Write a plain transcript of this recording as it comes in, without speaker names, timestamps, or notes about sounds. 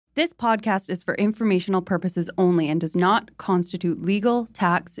This podcast is for informational purposes only and does not constitute legal,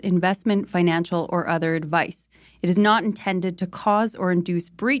 tax, investment, financial, or other advice. It is not intended to cause or induce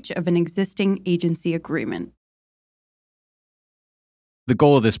breach of an existing agency agreement. The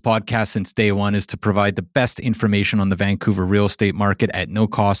goal of this podcast since day one is to provide the best information on the Vancouver real estate market at no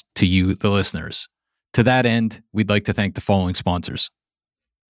cost to you, the listeners. To that end, we'd like to thank the following sponsors.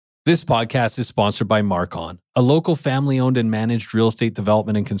 This podcast is sponsored by Marcon, a local family-owned and managed real estate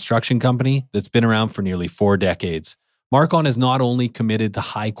development and construction company that's been around for nearly 4 decades. Marcon is not only committed to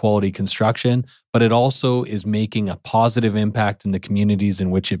high-quality construction, but it also is making a positive impact in the communities in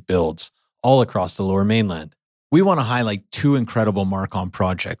which it builds, all across the Lower Mainland. We want to highlight 2 incredible Marcon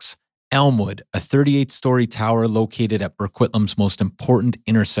projects. Elmwood, a 38-story tower located at Burquitlam's most important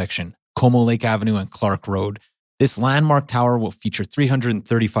intersection, Como Lake Avenue and Clark Road. This landmark tower will feature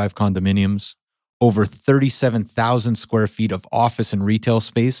 335 condominiums, over 37,000 square feet of office and retail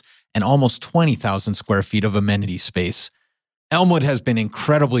space, and almost 20,000 square feet of amenity space. Elmwood has been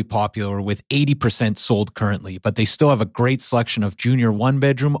incredibly popular with 80% sold currently, but they still have a great selection of junior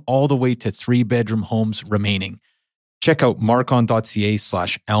 1-bedroom all the way to 3-bedroom homes remaining. Check out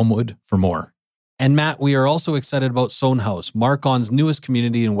marcon.ca/Elmwood for more. And Matt, we are also excited about Sohn House, Marcon's newest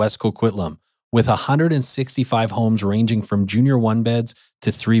community in West Coquitlam. With 165 homes ranging from junior 1-beds to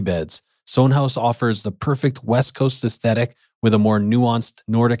 3-beds, Sohn House offers the perfect West Coast aesthetic with a more nuanced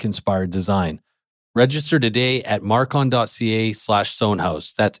Nordic-inspired design. Register today at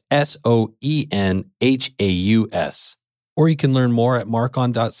marcon.ca/Sohnhaus. That's SOENHAUS. Or you can learn more at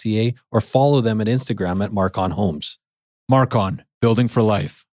marcon.ca or follow them at Instagram at Marcon Homes. Marcon, building for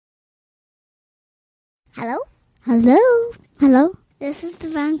life. Hello? Hello? Hello? This is the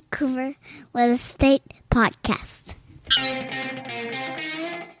Vancouver Real Estate Podcast.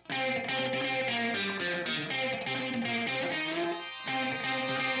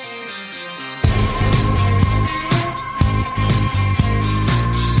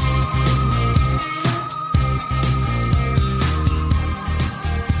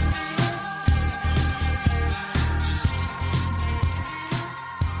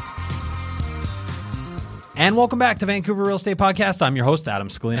 And welcome back to Vancouver Real Estate Podcast. I'm your host, Adam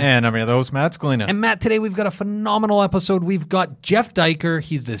Scalina. And I'm your other host, Matt Scalina. And Matt, today we've got a phenomenal episode. We've got Jeff Diker.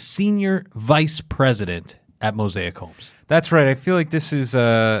 He's the Senior Vice President at Mosaic Homes. That's right. I feel like this is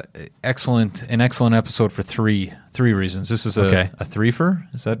an excellent episode for three reasons. This is a threefer?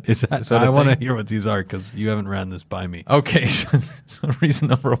 Is that I want to hear what these are because you haven't ran this by me. Okay, so reason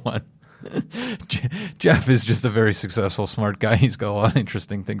number 1. Jeff is just a very successful, smart guy. He's got a lot of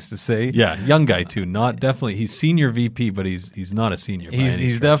interesting things to say. Yeah, young guy too. Not definitely. He's senior VP, but he's not a senior.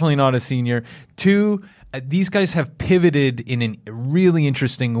 He's definitely not a senior. 2, these guys have pivoted in a really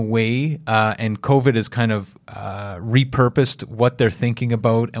interesting way, and COVID has kind of repurposed what they're thinking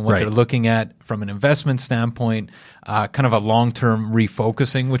about and what they're looking at from an investment standpoint, kind of a long-term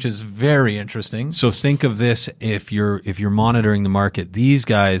refocusing, which is very interesting. So think of this, if you're monitoring the market, these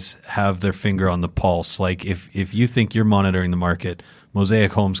guys have their finger on the pulse. Like if you think you're monitoring the market,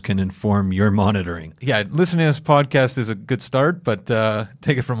 Mosaic Homes can inform your monitoring. Yeah, listening to this podcast is a good start, but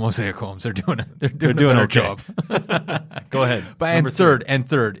take it from Mosaic Homes. They're doing their job. Go ahead. But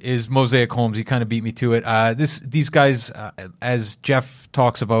third is Mosaic Homes. You kind of beat me to it. These guys, as Jeff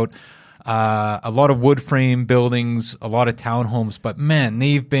talks about, a lot of wood frame buildings, a lot of townhomes, but man,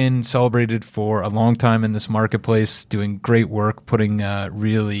 they've been celebrated for a long time in this marketplace, doing great work, putting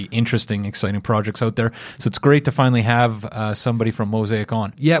really interesting, exciting projects out there. So it's great to finally have somebody from Mosaic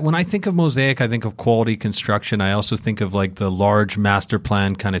on. Yeah, when I think of Mosaic, I think of quality construction. I also think of like the large master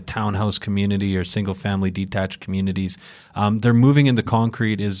plan kind of townhouse community or single family detached communities. They're moving into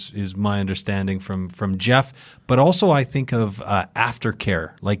concrete is my understanding from Jeff, but also I think of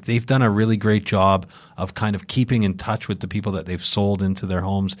aftercare. Like they've done a really great job of kind of keeping in touch with the people that they've sold into their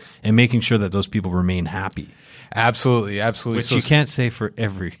homes and making sure that those people remain happy. Absolutely. Which you can't say for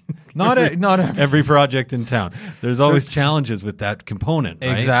every project in town. There's always challenges with that component,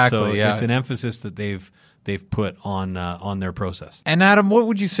 right? Exactly. So yeah. It's an emphasis that they've put on their process. And Adam, what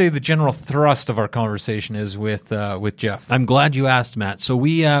would you say the general thrust of our conversation is with Jeff? I'm glad you asked, Matt. So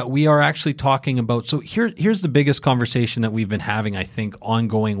we are actually talking about. So here's the biggest conversation that we've been having, I think,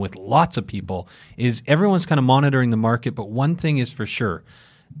 ongoing with lots of people is everyone's kind of monitoring the market, but one thing is for sure: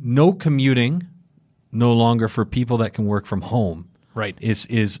 no commuting, no longer for people that can work from home. Right.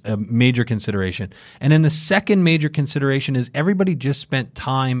 is a major consideration. And then the second major consideration is everybody just spent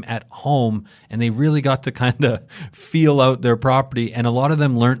time at home and they really got to kind of feel out their property. And a lot of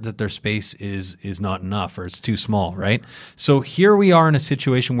them learned that their space is not enough or it's too small, right? So here we are in a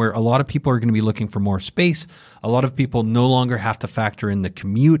situation where a lot of people are going to be looking for more space. A lot of people no longer have to factor in the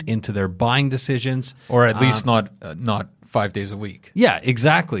commute into their buying decisions. Or at least not 5 days a week. Yeah,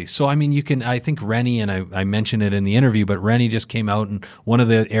 exactly. So, I mean, I think Rennie, and I mentioned it in the interview, but Rennie just came out and one of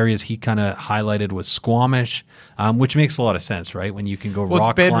the areas he kind of highlighted was Squamish, which makes a lot of sense, right? When you can go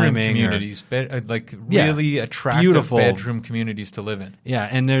rock climbing. Communities, really attractive beautiful bedroom communities to live in. Yeah,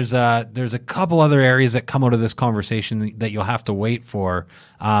 and there's a couple other areas that come out of this conversation that you'll have to wait for,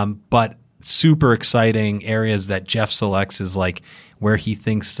 but super exciting areas that Jeff selects is like where he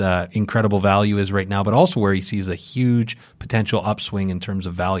thinks incredible value is right now, but also where he sees a huge potential upswing in terms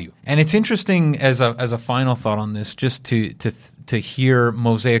of value. And it's interesting as a final thought on this, just to hear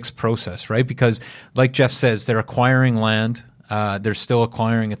Mosaic's process, right? Because like Jeff says, they're acquiring land. They're still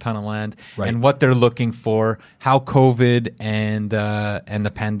acquiring a ton of land, right. And what they're looking for, how COVID and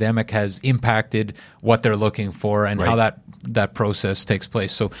the pandemic has impacted what they're looking for, and right. how that process takes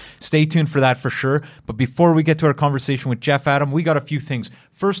place. So stay tuned for that for sure. But before we get to our conversation with Jeff Adam, we got a few things.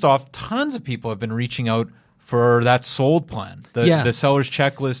 First off, tons of people have been reaching out for that sold plan, the seller's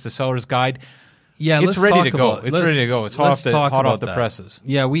checklist, the seller's guide. Yeah, it's ready to go. It's ready to go. It's hot off the presses.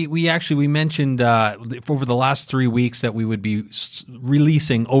 Yeah, we mentioned over the last 3 weeks that we would be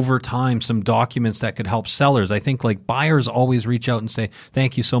releasing over time some documents that could help sellers. I think like buyers always reach out and say,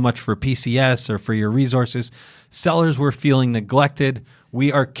 thank you so much for PCS or for your resources. Sellers were feeling neglected.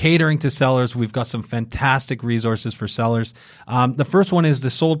 We are catering to sellers. We've got some fantastic resources for sellers. The first one is the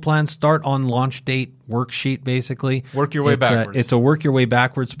sold plan start on launch date worksheet, basically. Work your way backwards. It's a work your way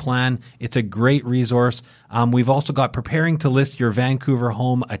backwards plan. It's a great resource. We've also got preparing to list your Vancouver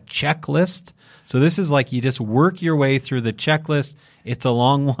home, a checklist. So this is like you just work your way through the checklist. It's a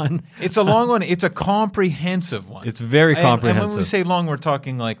long one. It's a long one. It's a comprehensive one. It's very comprehensive. And when we say long, we're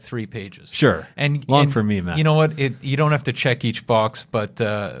talking like 3 pages. Sure. Long for me, man. You know what? You don't have to check each box, but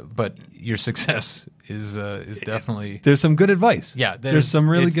your success is definitely. There's some good advice. Yeah, there's some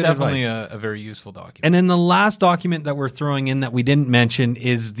really good advice. It's definitely a very useful document. And then the last document that we're throwing in that we didn't mention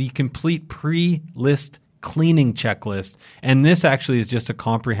is the complete pre-list cleaning checklist, and this actually is just a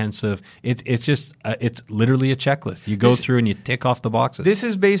comprehensive. It's literally a checklist. You go through and you tick off the boxes. This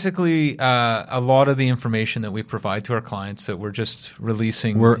is basically a lot of the information that we provide to our clients that we're just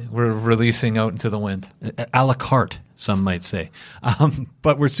releasing. We're releasing out into the wind, a la carte, some might say.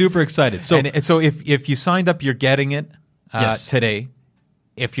 But we're super excited. So if you signed up, you're getting it yes. today.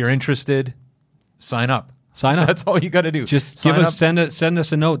 If you're interested, sign up. Sign up. That's all you got to do. Just send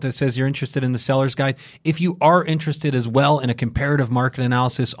us a note that says you're interested in the seller's guide. If you are interested as well in a comparative market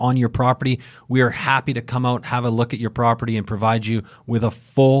analysis on your property, we are happy to come out, have a look at your property, and provide you with a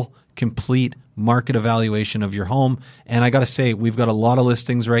full, complete market evaluation of your home. And I got to say, we've got a lot of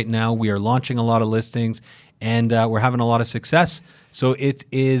listings right now. We are launching a lot of listings, and we're having a lot of success. So it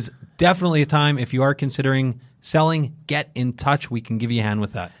is definitely a time, if you are considering selling, get in touch. We can give you a hand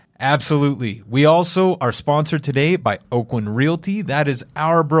with that. Absolutely. We also are sponsored today by Oakwyn Realty. That is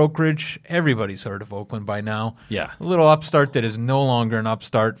our brokerage. Everybody's heard of Oakwyn by now. Yeah. A little upstart that is no longer an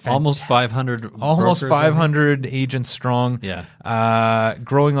upstart. Almost 500 Almost brokers, 500 agents strong. Yeah.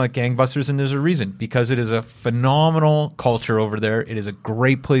 Growing like gangbusters, and there's a reason. Because it is a phenomenal culture over there. It is a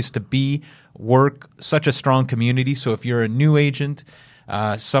great place to be, work, such a strong community. So if you're a new agent,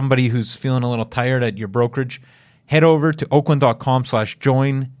 somebody who's feeling a little tired at your brokerage, head over to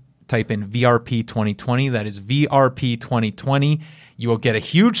oakwyn.com/join. Type in VRP 2020. That is VRP 2020. You will get a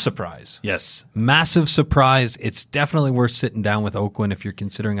huge surprise. Yes, massive surprise. It's definitely worth sitting down with Oakwyn if you're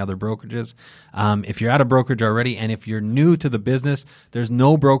considering other brokerages. If you're at a brokerage already, and if you're new to the business, there's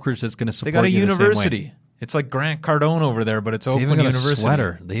no brokerage that's going to support you. They got a university. The same way. It's like Grant Cardone over there, but it's Oakwyn University. University. A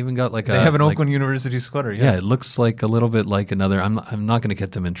sweater. They even got They have an Oakwyn University sweater. Yeah, it looks like a little bit like another. I'm not going to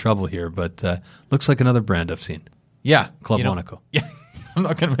get them in trouble here, but looks like another brand I've seen. Yeah, Club Monaco. Yeah. I'm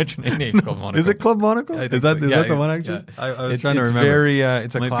not going to mention any name. Club Monaco. Is it Club Monaco? Is that the one actually? Yeah. I was trying to remember.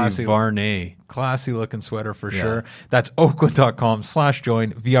 It's a classy Varney. Classy looking sweater for sure. That's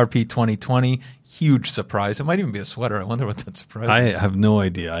oakwyn.com/join VRP 2020. Huge surprise. It might even be a sweater. I wonder what that surprise is. I have no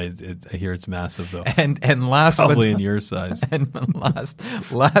idea. I hear it's massive though. And last probably in your size. And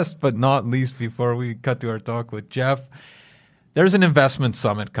last but not least, before we cut to our talk with Jeff, There's an investment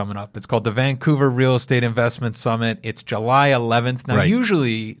summit coming up. It's called the Vancouver Real Estate Investment Summit. It's July 11th. Now,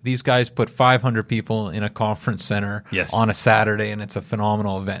 usually these guys put 500 people in a conference center on a Saturday, and it's a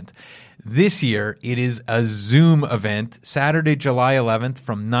phenomenal event. This year, it is a Zoom event, Saturday, July 11th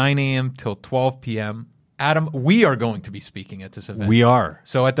from 9 a.m. till 12 p.m. Adam, we are going to be speaking at this event. We are.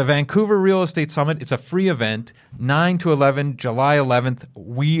 So at the Vancouver Real Estate Summit, it's a free event, 9 to 11, July 11th.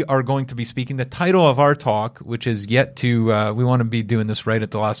 We are going to be speaking. The title of our talk, which is yet to, we want to be doing this right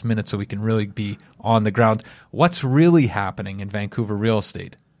at the last minute so we can really be on the ground. What's really happening in Vancouver real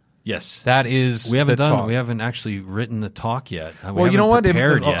estate? Yes, that is. We haven't the talk. We haven't actually written the talk yet. Well, you know what?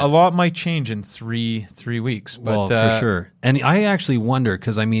 A lot might change in three weeks. But, for sure. And I actually wonder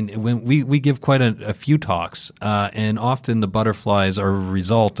because when we give quite a few talks, and often the butterflies are a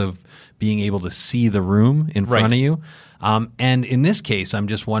result of being able to see the room in front of you. And in this case, I'm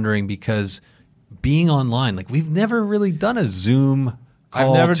just wondering because being online, like we've never really done a Zoom.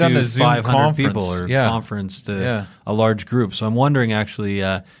 I've never done a Zoom 500 conference. people or conference to a large group. So I'm wondering actually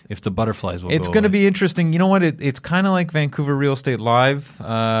if the butterflies will It's going to be interesting. You know what? It's kind of like Vancouver Real Estate Live,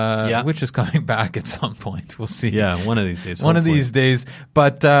 which is coming back at some point. We'll see. Yeah, one of these days. One of these days.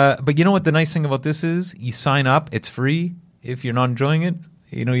 But you know what the nice thing about this is? You sign up. It's free. If you're not enjoying it,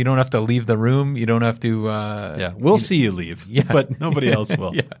 you don't have to leave the room. You don't have to. We'll see you leave. But nobody else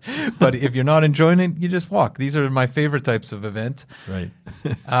will. But if you're not enjoying it, you just walk. These are my favorite types of events. Right.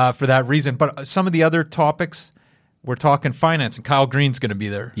 For that reason. But some of the other topics, we're talking finance, and Kyle Green's going to be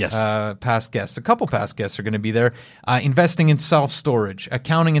there. Yes. Past guests. A couple past guests are going to be there. Investing in self-storage,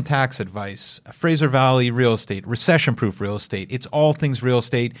 accounting and tax advice, Fraser Valley real estate, recession-proof real estate. It's all things real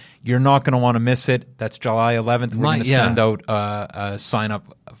estate. You're not going to want to miss it. That's July 11th. We're going to send out a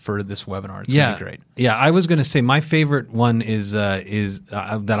sign-up for this webinar. It's going to be great. Yeah, I was going to say my favorite one is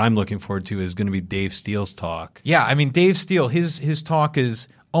that I'm looking forward to is going to be Dave Steele's talk. Yeah, Dave Steele, his talk is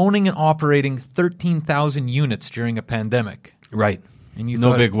owning and operating 13,000 units during a pandemic. Right. And you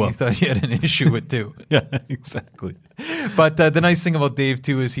big whoop. You thought you had an issue with too. Yeah, exactly. But the nice thing about Dave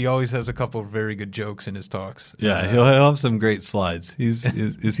too is he always has a couple of very good jokes in his talks. Yeah, he'll have some great slides. Is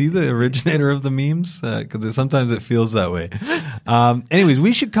he the originator of the memes? Because sometimes it feels that way. Anyways,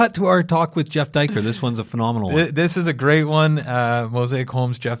 we should cut to our talk with Jeff Diker. This one's a phenomenal one. This is a great one. Mosaic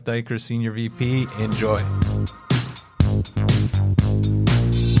Homes, Jeff Diker, Senior VP. Enjoy.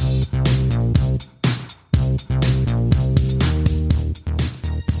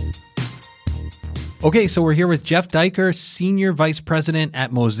 Okay, so we're here with Jeff Diker, Senior Vice President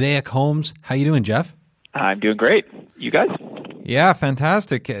at Mosaic Homes. How you doing, Jeff? I'm doing great. You guys? Yeah,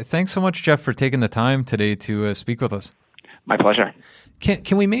 fantastic. Thanks so much, Jeff, for taking the time today to speak with us. My pleasure.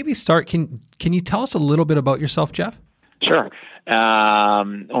 Can we maybe start? Can you tell us a little bit about yourself, Jeff? Sure.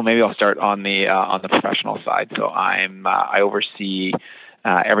 Well, maybe I'll start on the professional side. So I oversee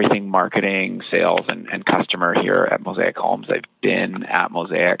everything marketing, sales, and customer here at Mosaic Homes. I've been at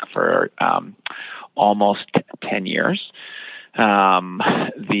Mosaic for almost 10 years. My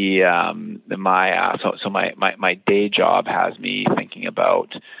day job has me thinking about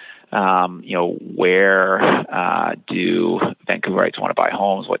where do Vancouverites want to buy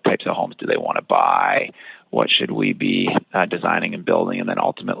homes? What types of homes do they want to buy? What should we be designing and building? And then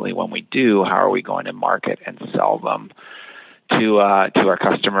ultimately, when we do, how are we going to market and sell them to our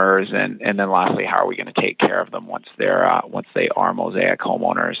customers? And then lastly, how are we going to take care of them once they are Mosaic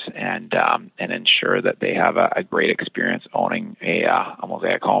homeowners and ensure that they have a great experience owning a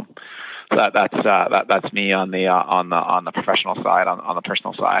Mosaic home? So that's me on the professional side. On the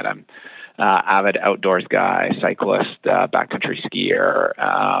personal side, I'm avid outdoors guy, cyclist, backcountry skier,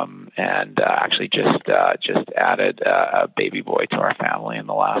 and actually just added a baby boy to our family in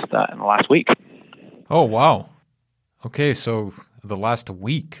the last week. Oh wow! Okay, so the last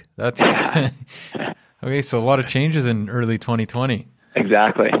week. That's okay. So a lot of changes in early 2020.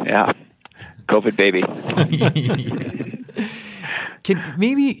 Exactly. Yeah. COVID baby. Can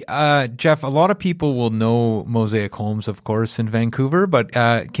maybe, Jeff, a lot of people will know Mosaic Homes, of course, in Vancouver, but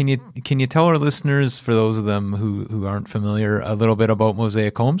can you tell our listeners, for those of them who aren't familiar, a little bit about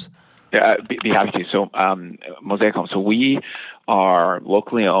Mosaic Homes? Yeah, be happy to. So Mosaic Homes, so we are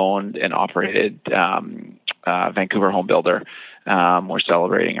locally owned and operated Vancouver home builder. We're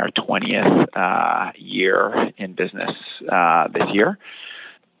celebrating our 20th year in business this year.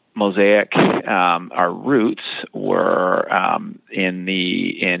 Mosaic, our roots were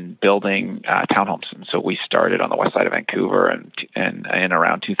in building townhomes, and so we started on the west side of Vancouver and in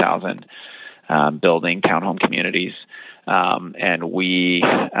around 2000, building townhome communities, and we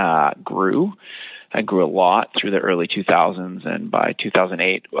grew grew a lot through the early 2000s, and by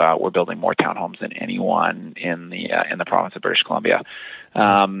 2008, we're building more townhomes than anyone in the province of British Columbia.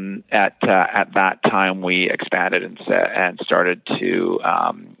 At that time, we expanded and started to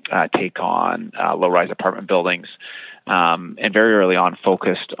take on low-rise apartment buildings, and very early on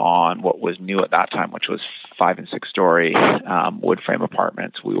focused on what was new at that time, which was 5- and 6-story wood frame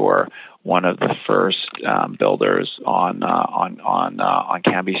apartments. We were one of the first builders on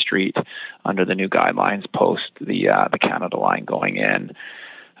Cambie Street under the new guidelines post the Canada line going in.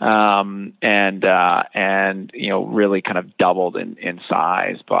 And really kind of doubled in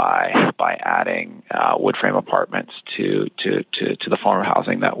size by adding wood frame apartments to the form of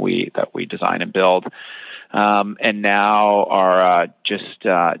housing that we design and build. And now are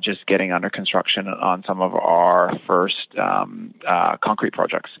just getting under construction on some of our first concrete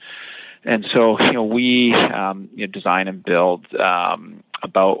projects. And so, we design and build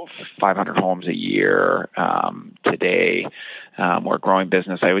about 500 homes a year today. We're a growing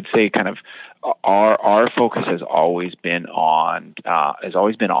business. I would say, kind of, our focus has always been on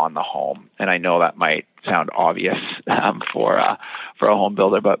the home. And I know that might sound obvious for a home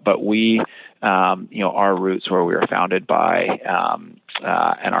builder, but we, our roots where we were founded by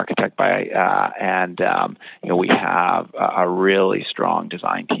an architect we have a really strong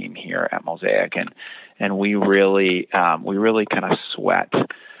design team here at Mosaic, and we really kind of sweat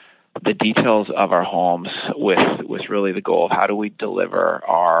the details of our homes with really the goal of how do we deliver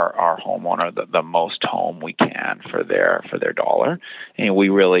our homeowner the most home we can for their dollar. And we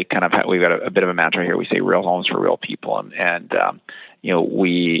really kind of we've got a bit of a mantra here. We say real homes for real people, and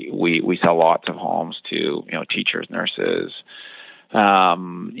we sell lots of homes to teachers, nurses,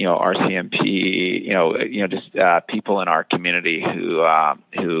 RCMP, just people in our community who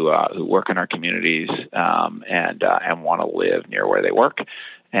work in our communities and want to live near where they work.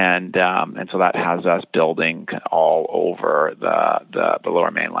 And so that has us building all over the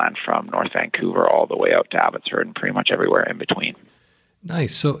Lower Mainland, from North Vancouver all the way out to Abbotsford and pretty much everywhere in between.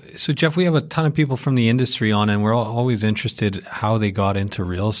 Nice. So Jeff, we have a ton of people from the industry on, and we're always interested how they got into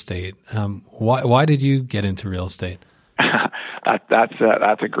real estate. Why did you get into real estate?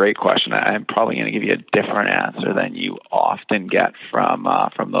 That's a great question. I'm probably going to give you a different answer than you often get from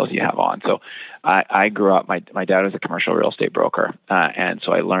those you have on. So I grew up. My dad was a commercial real estate broker, and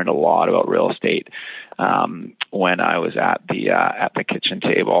so I learned a lot about real estate when I was at the kitchen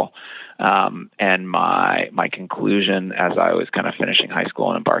table. And my conclusion as I was kind of finishing high school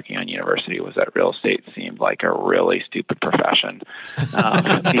and embarking on university was that real estate seemed like a really stupid profession,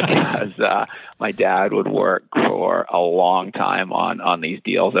 because my dad would work for a long time on these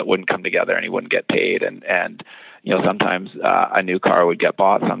deals that wouldn't come together, and he wouldn't get paid. And sometimes a new car would get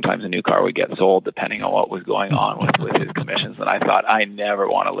bought, sometimes a new car would get sold, depending on what was going on with his commissions. And I thought, I never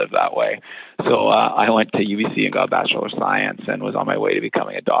want to live that way. So I went to UBC and got a Bachelor of Science and was on my way to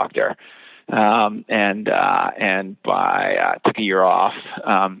becoming a doctor. And took a year off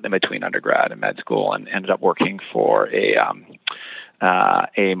in between undergrad and med school, and ended up working for a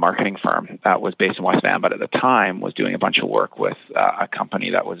marketing firm that was based in West Van, but at the time was doing a bunch of work with a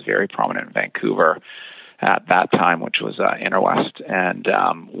company that was very prominent in Vancouver at that time, which was Interwest. And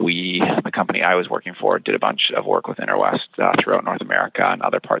the company I was working for, did a bunch of work with Interwest throughout North America and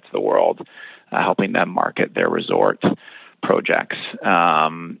other parts of the world, helping them market their resort projects.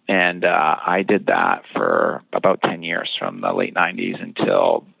 And I did that for about 10 years, from the late 90s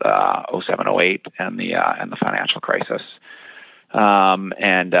until 07, 08 and the financial crisis.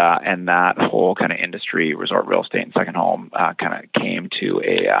 And that whole kind of industry, resort real estate and second home, kind of came to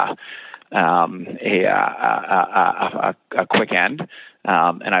a quick end.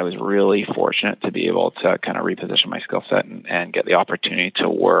 And I was really fortunate to be able to kind of reposition my skill set and get the opportunity to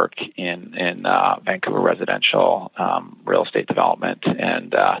work in Vancouver residential real estate development,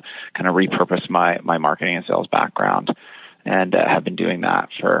 and kind of repurpose my marketing and sales background, and have been doing that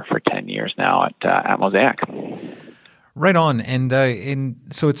for 10 years now at Mosaic. Right on. And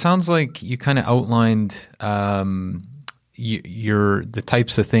so it sounds like you kind of outlined the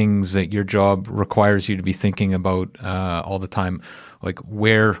types of things that your job requires you to be thinking about all the time. Like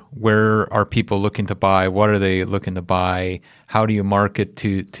where are people looking to buy? What are they looking to buy? How do you market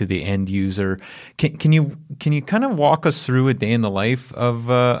to the end user? Can you kind of walk us through a day in the life of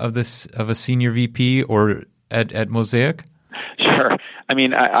a senior VP or at Mosaic? Sure. I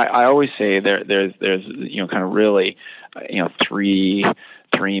mean, I always say there's kind of really three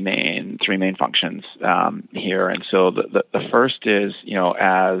three main functions here. And so the first is,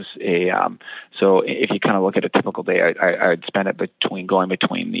 as a so if you kind of look at a typical day, I'd spend it going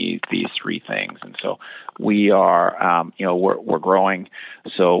between these three things. And so we are we're growing,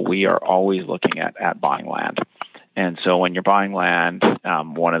 so we are always looking at buying land. And so when you're buying land,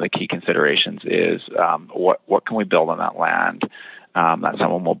 one of the key considerations is what can we build on that land that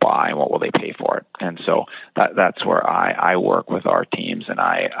someone will buy, and what will they pay for it? And so that's where I work with our teams, and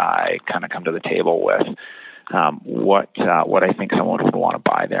I kind of come to the table with what I think someone would want to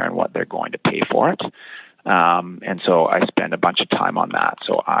buy there and what they're going to pay for it. And so I spend a bunch of time on that.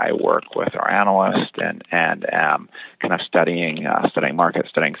 So I work with our analysts and kind of studying markets,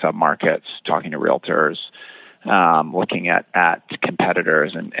 studying submarkets, talking to realtors, looking at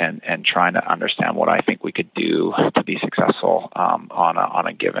competitors and trying to understand what I think we could do to be successful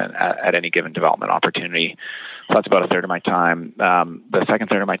at any given development opportunity. So that's about a third of my time. The second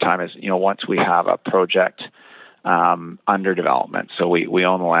third of my time is, once we have a project under development, so we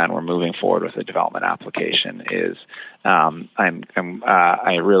own the land, we're moving forward with the development application.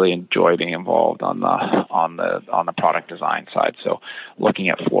 I really enjoy being involved on the product design side. So looking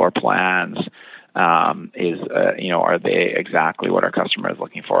at floor plans. Are they exactly what our customer is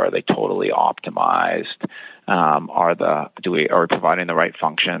looking for? Are they totally optimized? Are we providing the right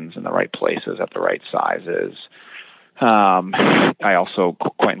functions in the right places at the right sizes? I also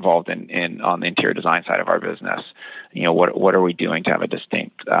quite involved on the interior design side of our business. What are we doing to have a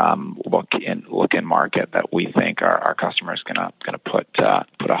distinct look in market that we think our customers gonna put a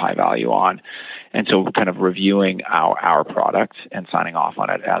high value on? And so kind of reviewing our product and signing off on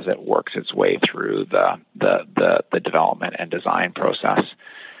it as it works its way through the development and design process.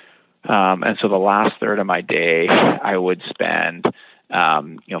 And so the last third of my day, I would spend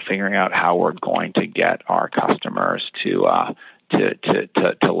figuring out how we're going to get our customers to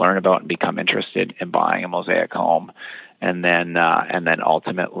learn about and become interested in buying a Mosaic home, and then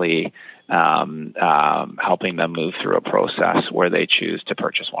ultimately helping them move through a process where they choose to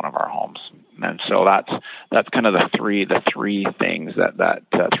purchase one of our homes. And so that's kind of the three things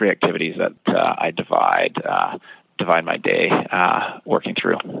three activities that I divide my day working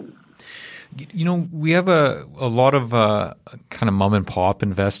through. We have a lot of kind of mom and pop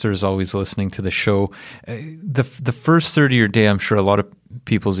investors always listening to the show. The first third of your day, I'm sure a lot of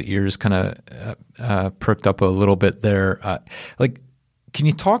people's ears kind of perked up a little bit there. Can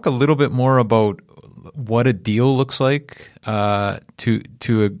you talk a little bit more about what a deal looks like to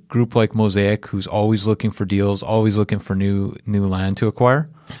a group like Mosaic, who's always looking for deals, always looking for new land to acquire?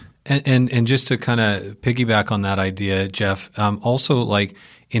 And just to kind of piggyback on that idea, Jeff, also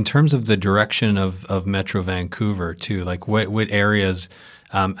in terms of the direction of Metro Vancouver too, what areas,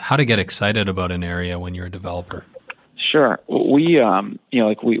 how to get excited about an area when you're a developer? Sure.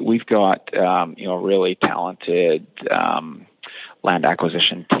 We've got a really talented land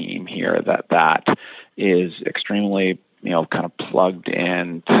acquisition team here that is extremely kind of plugged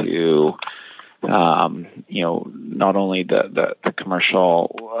into not only the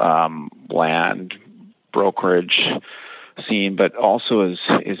commercial land brokerage scene, but also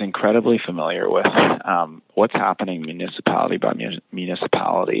is incredibly familiar with what's happening municipality by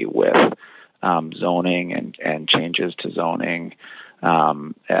municipality with zoning and changes to zoning,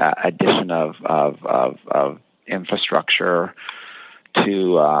 addition of infrastructure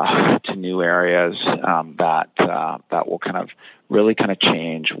to new areas that will kind of really kind of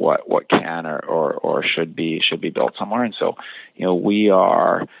change what can or should be built somewhere. And so we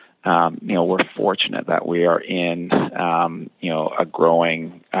are we're fortunate that we are in a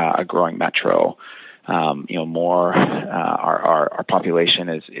growing metro. More our population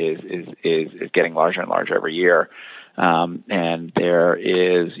is getting larger and larger every year, and there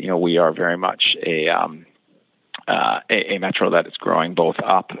is we are very much a metro that is growing both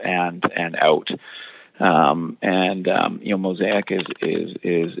up and out. Mosaic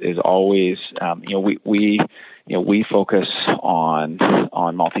is always we focus on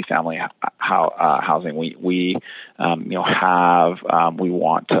multifamily housing. We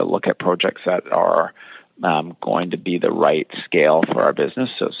want to look at projects that are going to be the right scale for our business.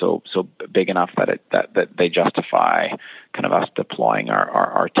 So big enough that they justify kind of us deploying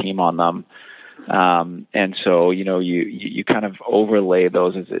our team on them. And so you kind of overlay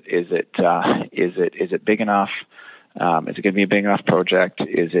those. Is it big enough? Is it going to be a big enough project?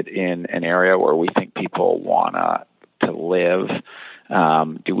 Is it in an area where we think people want to live?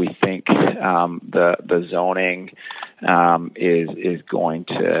 Do we think the zoning is going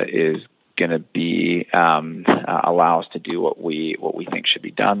going to be allow us to do what we think should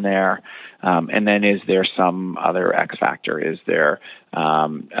be done there? And then is there some other X factor? Is there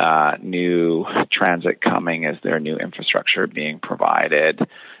new transit coming? Is there new infrastructure being provided?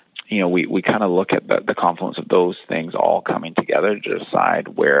 We kind of look at the confluence of those things all coming together to decide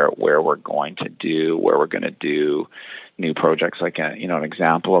where we're going to do new projects. Like an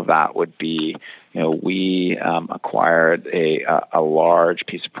example of that would be, we acquired a large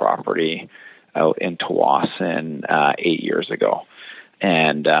piece of property out in Tsawwassen 8 years ago,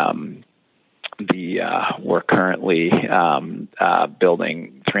 and we're currently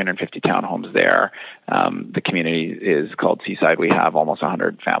building 350 townhomes there. The community is called Seaside. We have almost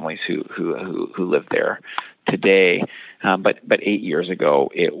 100 families who live there today. But 8 years ago,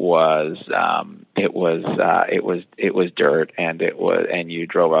 it was dirt, and you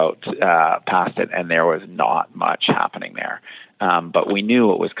drove out past it, and there was not much happening there. But we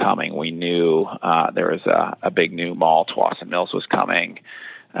knew it was coming. We knew there was a big new mall, Tsawwassen Mills, was coming.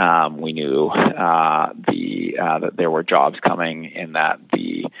 We knew that there were jobs coming, in that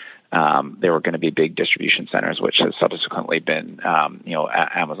there were going to be big distribution centers, which has subsequently been,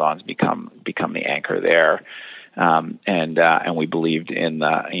 Amazon's become the anchor there. And we believed in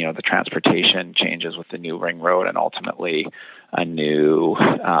the transportation changes with the new ring road, and ultimately a new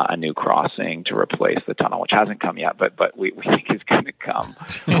crossing to replace the tunnel, which hasn't come yet, but we think is going to come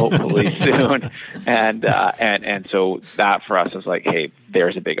hopefully soon. And so that for us is like, hey,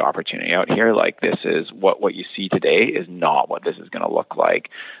 there's a big opportunity out here. Like, this is what you see today is not what this is going to look like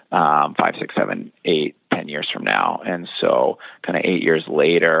 5, 6, 7, 8, 10 years from now. And so kind of 8 years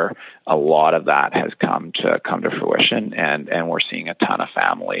later, a lot of that has come to fruition, and we're seeing a ton of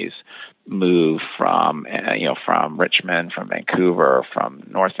families move from Richmond, from Vancouver, from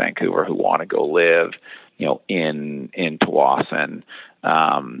North Vancouver, who want to go live, in Tsawwassen,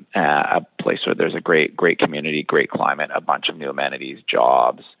 a place where there's a great community, great climate, a bunch of new amenities,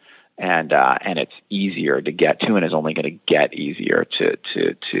 jobs, and it's easier to get to, and is only going to get easier to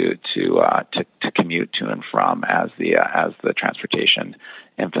commute to and from as the transportation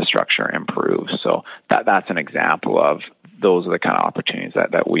infrastructure improves. So that's an example of those are the kind of opportunities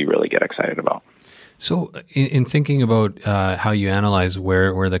that we really get excited about. So in thinking about how you analyze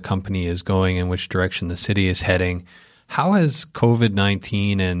where the company is going and which direction the city is heading, how has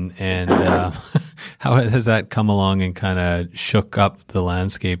COVID-19 and how has that come along and kind of shook up the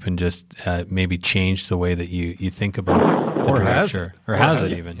landscape and just maybe changed the way that you think about the direction? Or has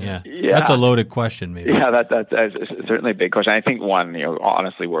it even? Yeah. That's a loaded question, maybe. Yeah, that's certainly a big question. I think one,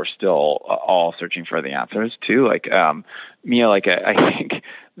 honestly, we're still all searching for the answers too. Like, I think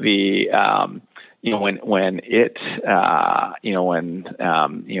the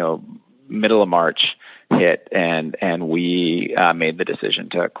middle of March hit and we made the decision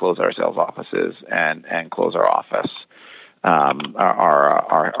to close our sales offices and close our office,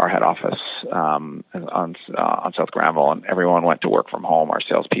 our head office on South Granville, and everyone went to work from home. Our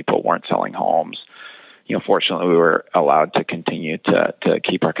salespeople weren't selling homes. Fortunately, we were allowed to continue to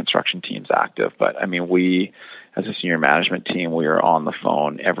keep our construction teams active. But I mean, we, as a senior management team, we were on the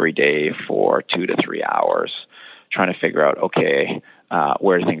phone every day for 2 to 3 hours, trying to figure out, okay,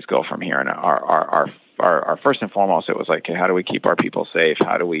 where do things go from here? And our first and foremost, it was like, okay, how do we keep our people safe?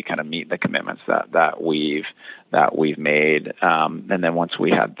 How do we kind of meet the commitments that we've made? And then once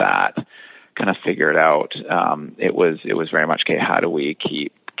we had that kind of figured out, it was very much, okay, how do we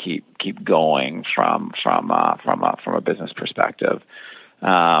keep going from a business perspective?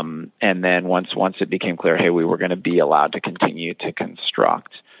 And then once it became clear, hey, we were going to be allowed to continue to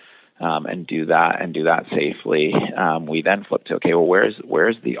construct and do that safely, we then flipped to, okay, well,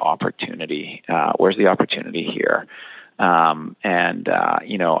 where's the opportunity? Where's the opportunity here?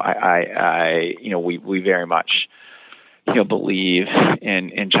 We very much believe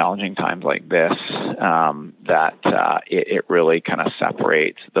in challenging times like this, that it really kind of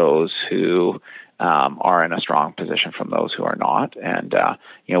separates those who are in a strong position from those who are not. And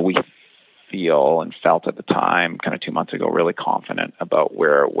we feel and felt at the time, kind of 2 months ago, really confident about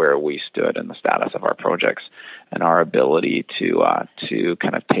where we stood in the status of our projects and our ability to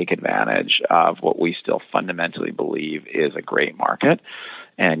kind of take advantage of what we still fundamentally believe is a great market.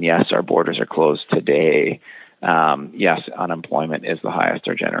 And yes, our borders are closed today. Yes, unemployment is the highest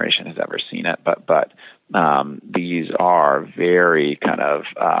our generation has ever seen it, but these are very kind of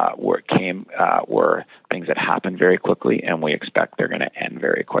were things that happened very quickly, and we expect they're going to end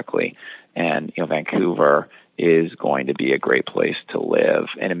very quickly. And Vancouver is going to be a great place to live,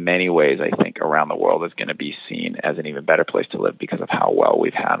 and in many ways, I think around the world is going to be seen as an even better place to live because of how well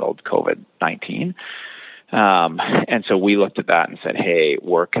we've handled COVID-19. And so we looked at that and said, hey,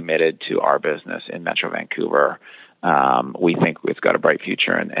 we're committed to our business in Metro Vancouver. We think it's got a bright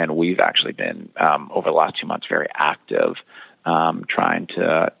future, and we've actually been over the last 2 months very active, trying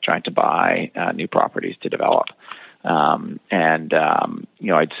to buy new properties to develop.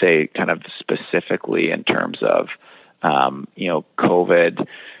 I'd say kind of specifically in terms of COVID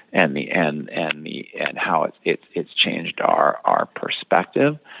and how it's changed our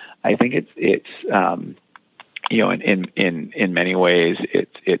perspective. I think it's in many ways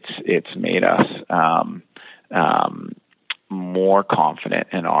it's made us more confident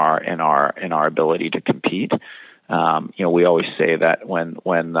in our ability to compete. We always say that when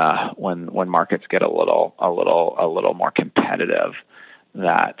markets get a little more competitive,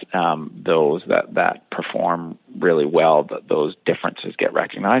 that those that perform really well, that those differences get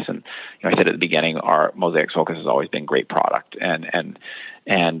recognized. And I said at the beginning, our Mosaic's focus has always been great product, and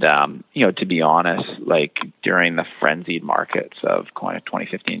to be honest, like during the frenzied markets of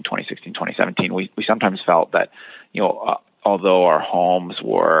 2015, 2016, 2017, we sometimes felt that although our homes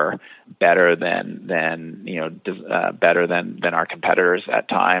were better than our competitors at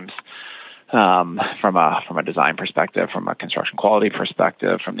times, from a design perspective, from a construction quality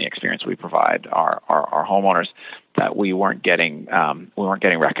perspective, from the experience we provide our homeowners, that we weren't getting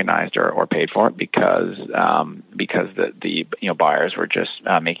recognized or paid for it because the buyers were just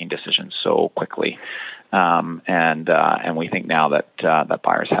making decisions so quickly. And we think now that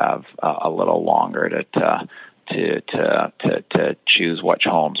buyers have a little longer to choose which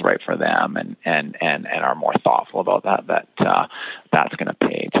home's right for them, and are more thoughtful about that's going to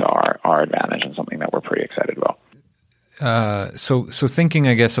pay to our advantage, and something that we're pretty excited about. So thinking,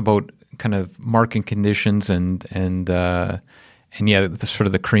 I guess, about kind of market conditions and yeah, the sort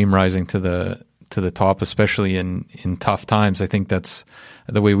of the cream rising to the top, especially in tough times. I think that's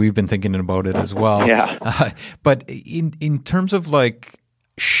the way we've been thinking about it as well. Yeah. But in terms of like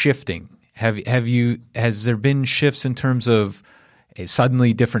shifting, has there been shifts in terms of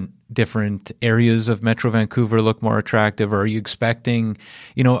suddenly different areas of Metro Vancouver look more attractive? Or are you expecting,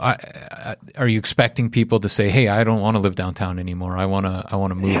 people to say, hey, I don't want to live downtown anymore. I want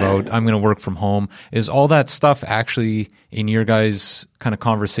to move out. I'm going to work from home. Is all that stuff actually in your guys' kind of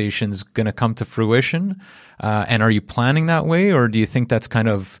conversations going to come to fruition? And are you planning that way, or do you think that's kind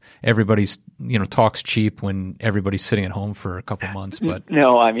of everybody's, talks cheap when everybody's sitting at home for a couple months? But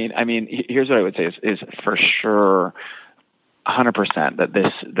no, I mean, here's what I would say is for sure, 100%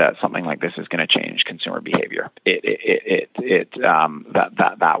 that something like this is going to change consumer behavior.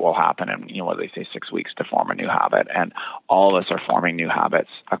 That will happen in what they say 6 weeks to form a new habit, and all of us are forming new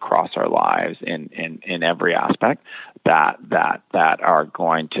habits across our lives in every aspect that are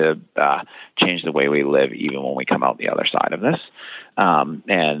going to change the way we live even when we come out the other side of this. And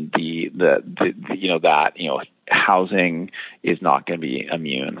housing is not going to be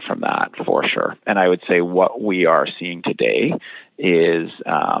immune from that for sure. And I would say what we are seeing today is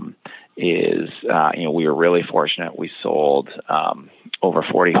we were really fortunate. We sold over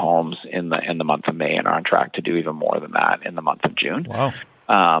 40 homes in the month of May, and are on track to do even more than that in the month of June. Wow.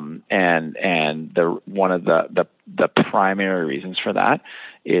 And one of the primary reasons for that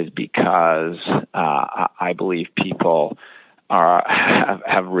is because I believe people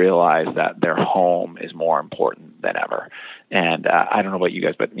have realized that their home is more important than ever. And I don't know about you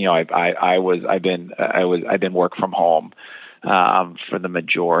guys, but I've been work from home for the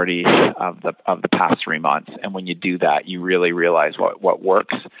majority of the past 3 months. And when you do that, you really realize what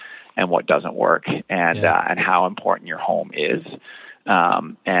works and what doesn't work, and how important your home is.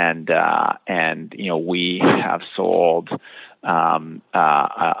 We have sold.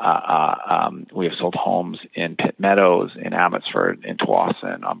 We have sold homes in Pitt Meadows, in Abbotsford, in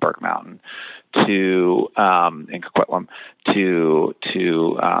Tsawwassen, on Burke Mountain, in Coquitlam, to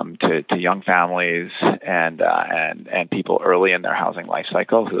young families and people early in their housing life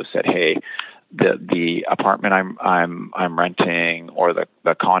cycle who have said, "Hey, the apartment I'm renting, or the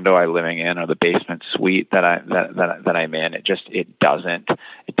condo I'm living in, or the basement suite that I'm in, it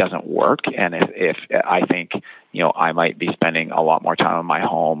doesn't work. And if I think I might be spending a lot more time in my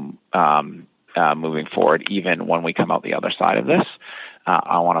home moving forward, even when we come out the other side of this,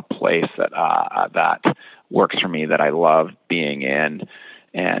 I want a place that works for me, that I love being in."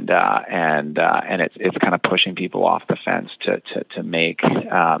 And it's kind of pushing people off the fence to make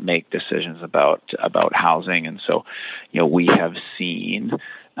decisions about housing. And so, we have seen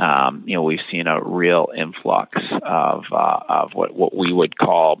we've seen a real influx of what we would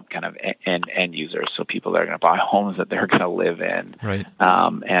call kind of end users, so people that are going to buy homes that they're going to live in, right.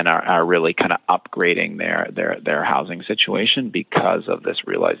 And are really kind of upgrading their housing situation because of this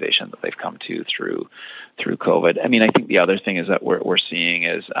realization that they've come to through COVID. I mean, I think the other thing is that we're seeing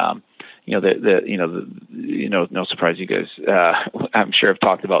is no surprise, you guys, I'm sure have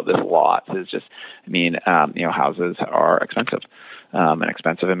talked about this a lot. Is just, houses are expensive. And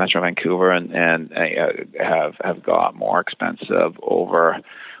expensive in Metro Vancouver, and have got more expensive over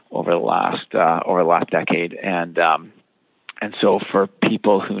the last decade, and so for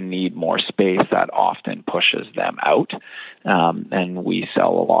people who need more space, that often pushes them out. And we sell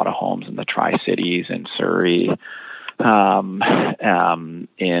a lot of homes in the Tri-Cities, in Surrey, in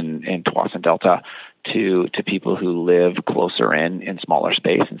Tsawwassen Delta, to people who live closer in smaller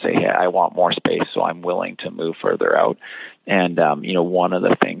space and say, hey, I want more space, so I'm willing to move further out. And, one of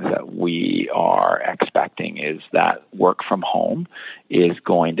the things that we are expecting is that work from home is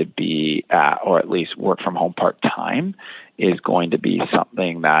going to be, or at least work from home part-time, is going to be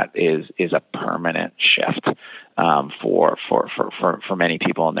something that is a permanent shift for many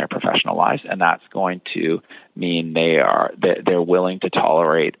people in their professional lives, and that's going to mean they're willing to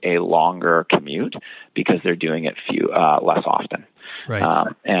tolerate a longer commute because they're doing it less often. Right.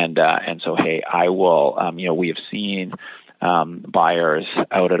 And so, hey, I will. We have seen buyers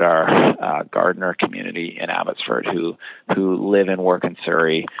out at our Gardner community in Abbotsford who live and work in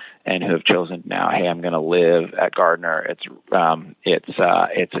Surrey, and who have chosen now, hey, I'm going to live at Gardner. It's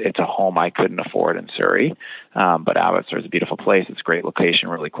a home I couldn't afford in Surrey, but Abbotsford is a beautiful place. It's a great location,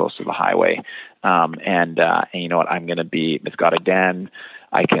 really close to the highway. And you know what? I'm going to be. It's got a den.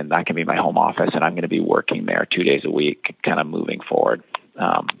 That can be my home office, and I'm going to be working there 2 days a week, kind of moving forward.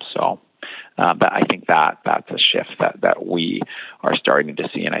 But I think that's a shift that we are starting to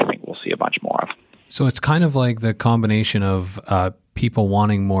see, and I think we'll see a bunch more of. So it's kind of like the combination of people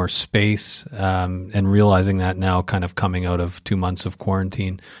wanting more space and realizing that now, kind of coming out of 2 months of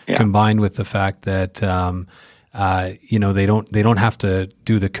quarantine, combined with the fact that they don't have to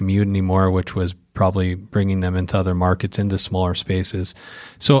do the commute anymore, which was probably bringing them into other markets, into smaller spaces.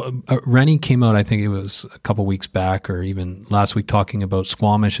 So Rennie came out, I think it was a couple weeks back or even last week, talking about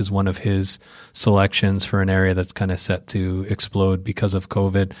Squamish as one of his selections for an area that's kind of set to explode because of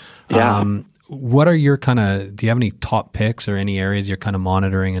COVID. Yeah. What are your do you have any top picks or any areas you're kind of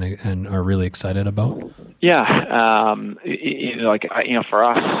monitoring and are really excited about? Yeah. For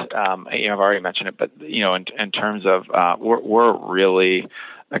us, I've already mentioned it, but, in terms of, we're really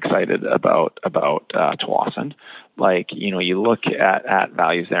excited about Tsawwassen. You look at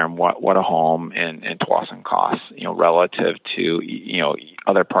values there and what a home in Tsawwassen costs, relative to,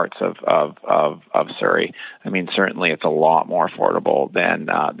 other parts of Surrey. I mean, certainly it's a lot more affordable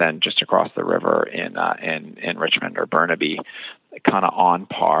than just across the river in Richmond or Burnaby, kind of on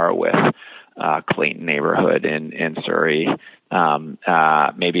par with Clayton neighborhood in Surrey.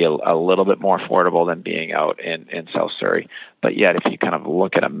 Maybe a little bit more affordable than being out in South Surrey. But yet, if you kind of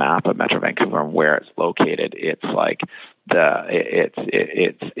look at a map of Metro Vancouver and where it's located, it's like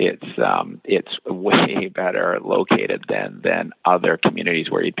it's way better located than other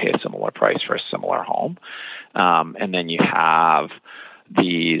communities where you pay a similar price for a similar home. And then you have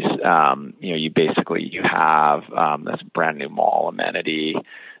these, you have this brand new mall amenity.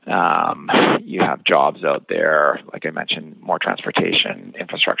 You have jobs out there, like I mentioned, more transportation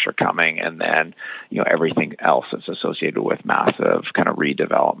infrastructure coming, and then everything else that's associated with massive kind of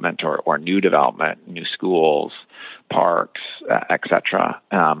redevelopment or new development, new schools, parks, etc.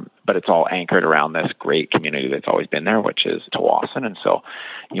 But it's all anchored around this great community that's always been there, which is Tsawwassen. And so,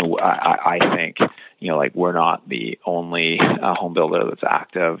 I think we're not the only home builder that's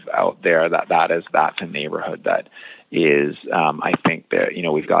active out there. That's a neighborhood that is, I think that,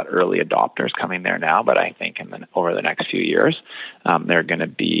 we've got early adopters coming there now, but I think over the next few years,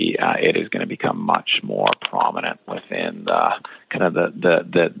 it is going to become much more prominent within the kind of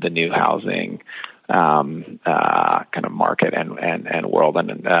the new housing kind of market and world,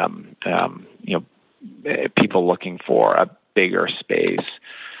 and people looking for a bigger space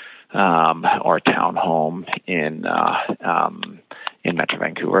or a townhome in Metro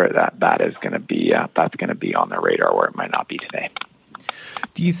Vancouver. That is going to be that's going to be on the radar where it might not be today.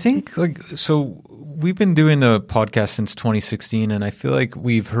 Do you think so? We've been doing the podcast since 2016, and I feel like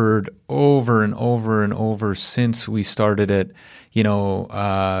we've heard over and over and over since we started it.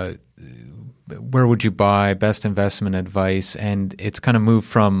 Where would you buy? Best investment advice, and it's kind of moved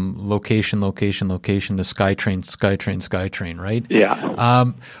from location to SkyTrain, right? Yeah.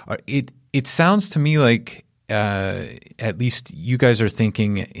 It sounds to me like at least you guys are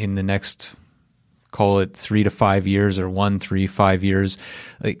thinking in the next, call it 3 to 5 years or 5 years,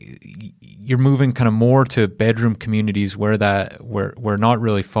 like, you're moving kind of more to bedroom communities where we're not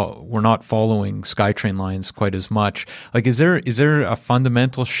really we're not following SkyTrain lines quite as much. Like, is there a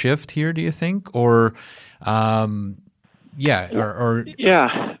fundamental shift here, do you think, or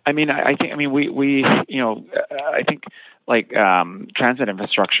Yeah. I mean, I think we I think like transit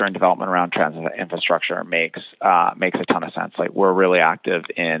infrastructure and development around transit infrastructure makes a ton of sense. Like, we're really active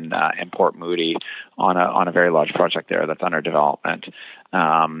in Port Moody on a very large project there that's under development,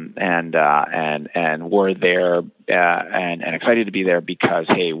 and we're there and excited to be there because,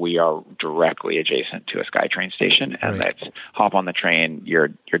 hey, we are directly adjacent to a SkyTrain station, and right. It's hop on the train.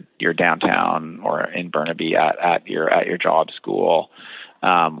 You're downtown or in Burnaby at your job, school,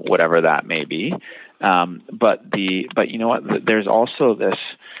 whatever that may be. But you know what? There's also this.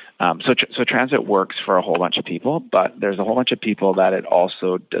 So transit works for a whole bunch of people, but there's a whole bunch of people that it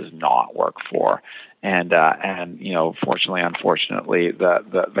also does not work for. And fortunately, unfortunately,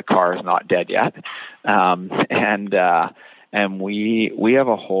 the car is not dead yet. And we have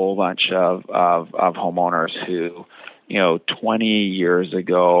a whole bunch of homeowners who, 20 years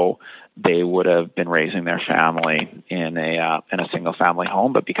ago, they would have been raising their family in a single family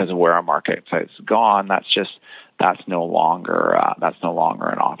home, but because of where our market has gone, that's no longer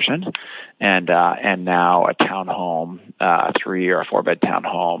an option. And now a townhome, a 3 or 4 bed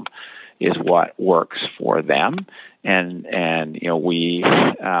townhome, is what works for them. And we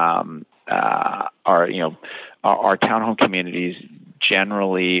our townhome communities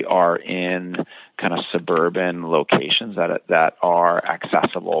generally are in kind of suburban locations that are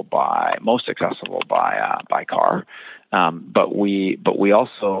most accessible by car. But we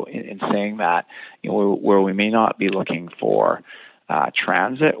also, in saying that, where we may not be looking for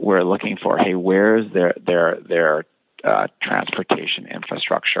transit, we're looking for, hey, where's their transportation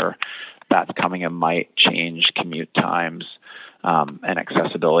infrastructure that's coming and might change commute times and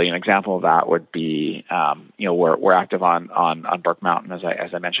accessibility. An example of that would be, we're active on Burke Mountain, as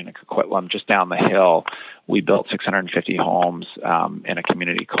I mentioned, in Coquitlam. Just down the hill, we built 650 homes in a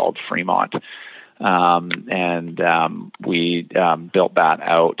community called Fremont. We built that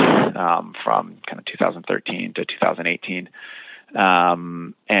out from kind of 2013 to 2018.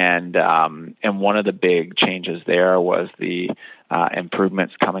 And one of the big changes there was the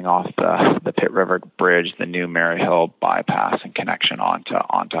improvements coming off the Pitt River Bridge, the new Maryhill bypass and connection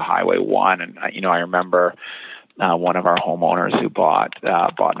onto Highway 1. And I remember one of our homeowners who bought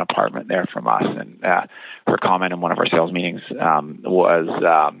an apartment there from us, and her comment in one of our sales meetings was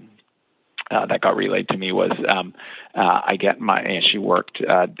that got relayed to me was, she worked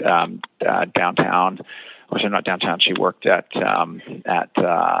downtown. Or so not downtown. She worked at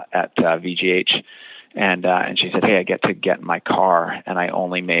VGH, and she said, "Hey, I get in my car, and I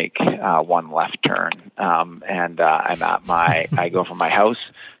only make one left turn, and I'm at I go from my house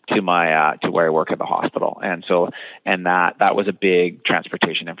to where I work at the hospital." And that was a big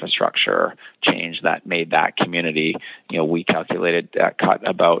transportation infrastructure change that made that community, we calculated cut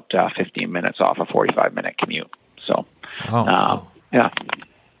about 15 minutes off a 45-minute commute. So, yeah.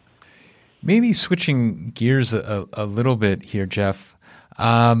 Maybe switching gears a little bit here, Jeff.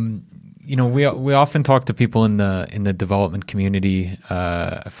 We often talk to people in the development community.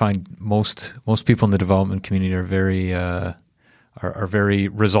 I find most people in the development community are very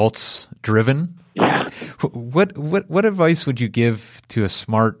results driven. Yeah. What advice would you give to a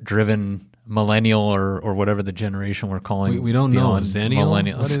smart driven millennial or whatever the generation we're calling? We don't know.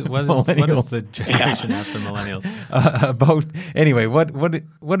 Millennials. What is the generation after millennials?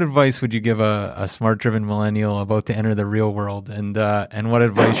 What advice would you give a smart driven millennial about to enter the real world, and what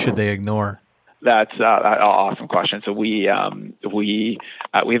advice should they ignore? That's an awesome question. So we have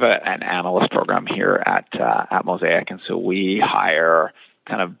an analyst program here at Mosaic, and so we hire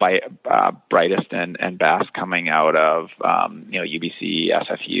kind of brightest and best coming out of UBC,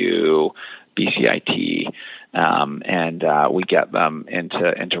 SFU, BCIT, and we get them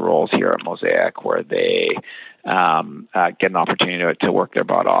into roles here at Mosaic where they get an opportunity to work their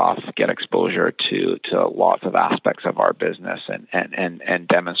butt off, get exposure to lots of aspects of our business, and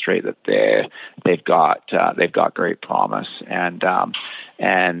demonstrate that they've got great promise, and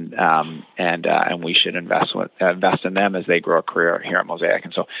we should invest in them as they grow a career here at Mosaic.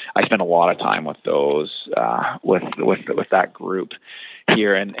 And so I spend a lot of time with those with that group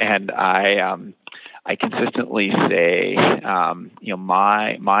here, and I consistently say,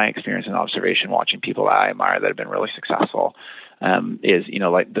 my experience and observation watching people that I admire that have been really successful is,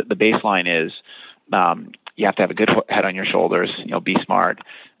 like the baseline is you have to have a good head on your shoulders, be smart,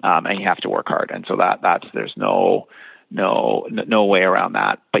 and you have to work hard. And so there's no way around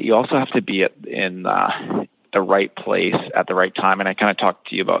that. But you also have to be in the right place at the right time. And I kind of talked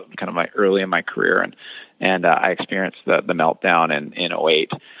to you about kind of my early in my career, and I experienced the meltdown in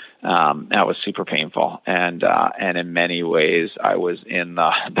 2008. That was super painful, and in many ways I was in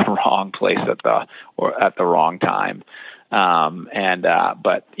the wrong place at the wrong time. But I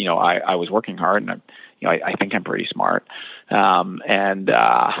was working hard, and I think I'm pretty smart. And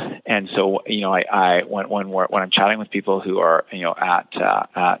so I when I'm chatting with people who are at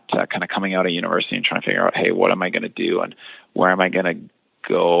kind of coming out of university and trying to figure out, hey, what am I going to do and where am I going to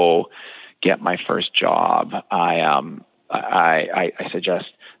go get my first job, I suggest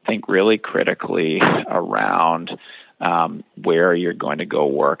think really critically around where you're going to go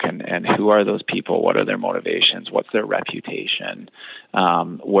work and who are those people, what are their motivations, what's their reputation,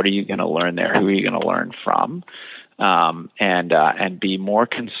 what are you going to learn there, who are you going to learn from, and be more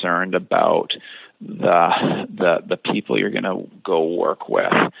concerned about the people you're going to go work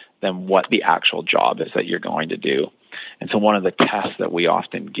with than what the actual job is that you're going to do. And so one of the tests that we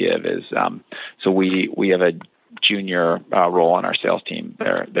often give is, so we have a junior role on our sales team.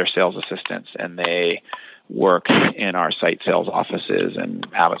 They're sales assistants, and they work in our site sales offices in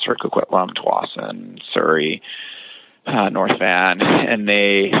Abbotsford, Coquitlam, Tsawwassen, Surrey, North Van, and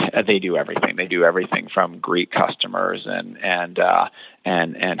they do everything. They do everything from greet customers and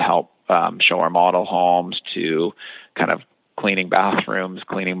help show our model homes to kind of cleaning bathrooms,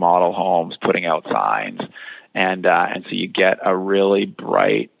 cleaning model homes, putting out signs, and so you get a really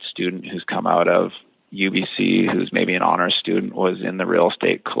bright student who's come out of UBC, who's maybe an honors student, was in the real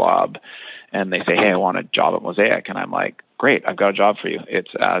estate club, and they say, hey, I want a job at Mosaic. And I'm like, great, I've got a job for you.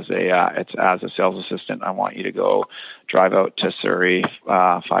 It's as a sales assistant. I want you to go drive out to Surrey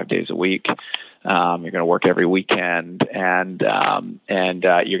 5 days a week. You're going to work every weekend, and you're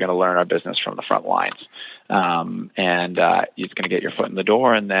going to learn our business from the front lines. And you're going to get your foot in the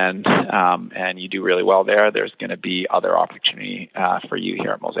door, and then and you do really well there. There's going to be other opportunity for you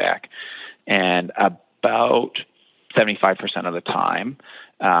here at Mosaic. And about 75% of the time,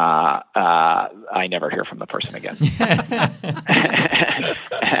 I never hear from the person again.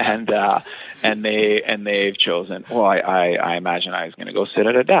 and they've chosen, well, I imagine I was going to go sit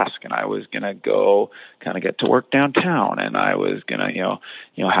at a desk, and I was going to go kind of get to work downtown, and I was going to,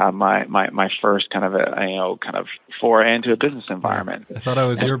 have my first kind of foray into a business environment. I thought I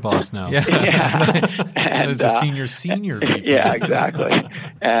was your boss now. Yeah. I was a senior VP. Yeah, exactly.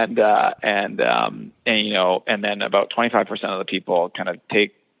 And then about 25% of the people kind of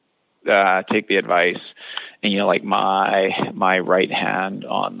take the advice, and like my right hand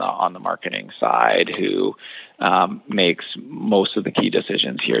on the marketing side, who makes most of the key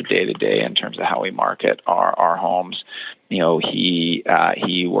decisions here day to day in terms of how we market our homes. He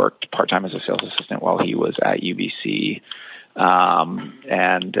worked part-time as a sales assistant while he was at UBC.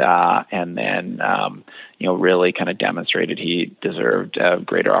 And then really kind of demonstrated he deserved a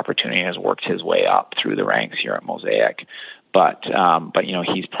greater opportunity and has worked his way up through the ranks here at Mosaic. But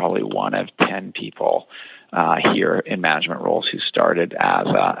he's probably one of 10 people here in management roles who started as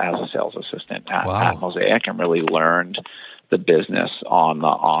a sales assistant at Mosaic and really learned the business on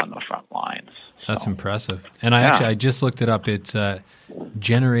the front lines. So. That's impressive. And I just looked it up. It's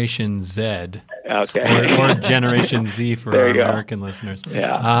Generation Z, okay, or Generation Z for our American listeners.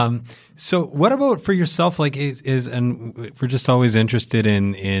 Yeah. So, what about for yourself? Like, and we're just always interested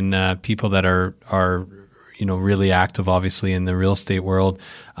in people that are really active, obviously, in the real estate world.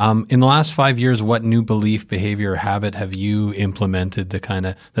 In the last 5 years, what new belief, behavior, or habit have you implemented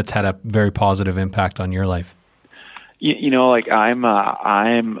that's had a very positive impact on your life? I'm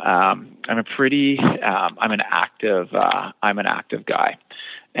an active guy,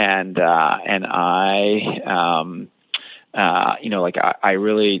 and I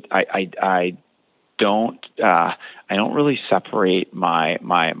don't really separate my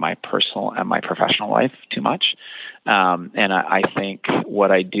personal and my professional life too much. And I think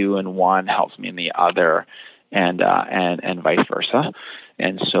what I do in one helps me in the other, and vice versa.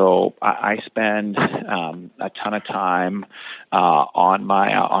 And so I spend a ton of time on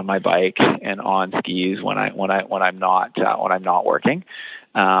my bike and on skis when I'm not working.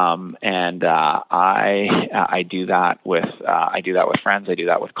 And I do that with friends. I do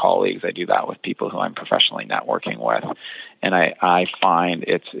that with colleagues. I do that with people who I'm professionally networking with. And I find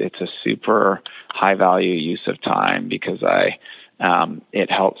it's a super high value use of time because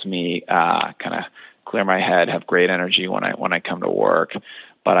it helps me kind of clear my head, have great energy when I come to work.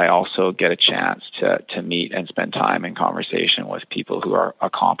 But I also get a chance to meet and spend time in conversation with people who are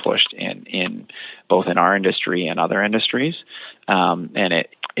accomplished in both in our industry and other industries, and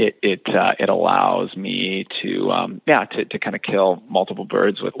it allows me to kind of kill multiple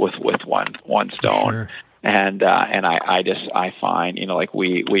birds with one stone. Sure. And I find, like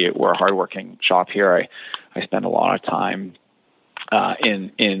we're a hardworking shop here. I spend a lot of time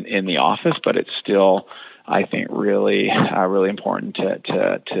in the office, but it's still, I think, really important to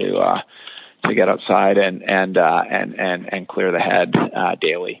get outside and clear the head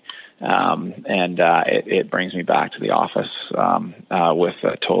daily. It brings me back to the office with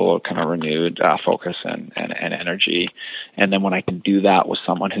a total kind of renewed focus and energy. And then when I can do that with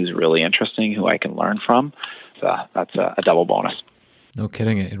someone who's really interesting, who I can learn from, that's a double bonus. No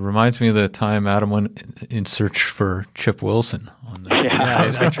kidding. It reminds me of the time Adam went in search for Chip Wilson.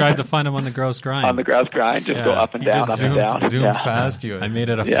 I tried to find him on the Grouse Grind. On the Grouse Grind, just go up and down, Zoomed past you. I made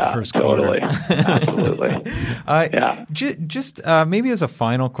it up to first totally. quarter. Absolutely. Just maybe as a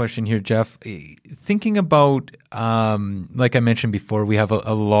final question here, Jeff, thinking about, like I mentioned before, we have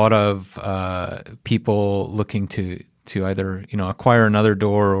a lot of people looking to either, acquire another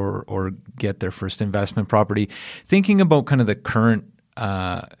door or get their first investment property. Thinking about kind of the current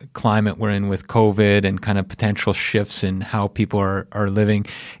climate we're in with COVID and kind of potential shifts in how people are living,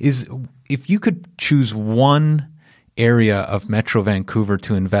 is if you could choose one area of Metro Vancouver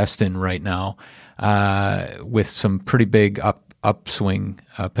to invest in right now with some pretty big upswing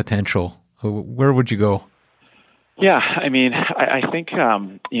potential, where would you go? Yeah, I mean, I think I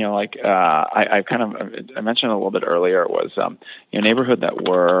mentioned a little bit earlier was a neighborhood that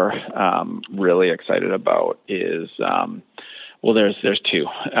we're really excited about is there's two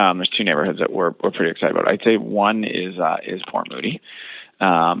neighborhoods that we're pretty excited about. I'd say one is Port Moody.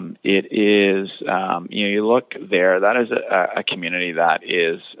 It is you look there, that is a community that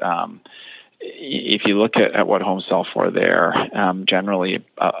is if you look at what homes sell for there, generally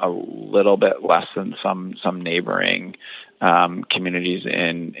a little bit less than some neighboring communities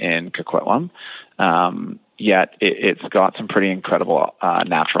in Coquitlam. Yet it's got some pretty incredible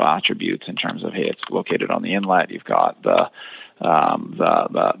natural attributes in terms of, hey, it's located on the inlet. You've got the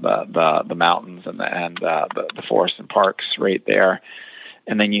mountains and the forests and parks right there.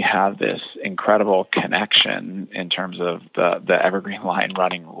 And then you have this incredible connection in terms of the Evergreen line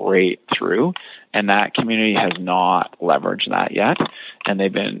running right through, and that community has not leveraged that yet. And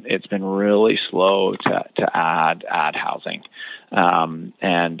it's been really slow to add housing,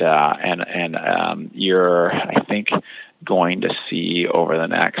 you're, I think, going to see over the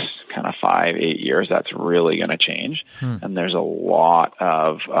next kind of 5-8 years that's really going to change. And there's a lot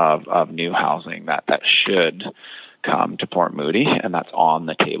of new housing that should come to Port Moody, and that's on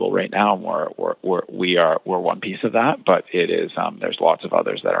the table right now. We're one piece of that, but it is there's lots of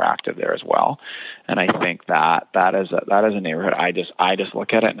others that are active there as well. And I think that is a neighborhood. I just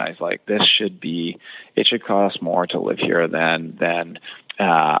look at it and I was like, it should cost more to live here than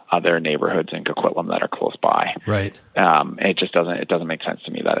other neighborhoods in Coquitlam that are close by. Right. It doesn't make sense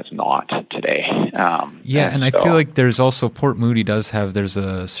to me that it's not today. And I feel like there's also Port Moody there's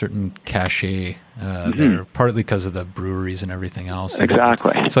a certain cachet there, partly because of the breweries and everything else.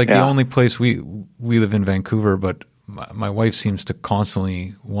 Exactly. It's like the only place we live in Vancouver, but my wife seems to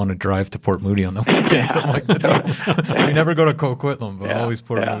constantly want to drive to Port Moody on the weekend. I'm like, we never go to Coquitlam, but always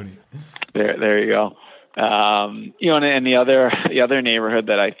Port Moody. There you go. And the other neighborhood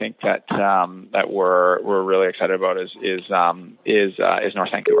that I think that we're really excited about is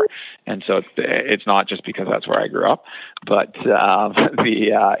North Vancouver, and so it's not just because that's where I grew up, but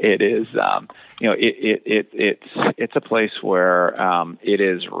it's a place where it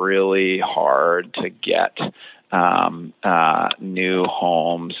is really hard to get new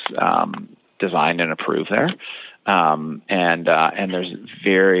homes designed and approved there. And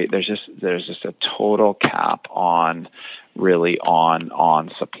there's just a total cap on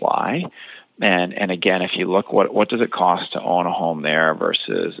supply. And again, if you look, what does it cost to own a home there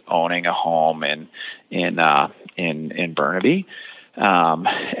versus owning a home in Burnaby?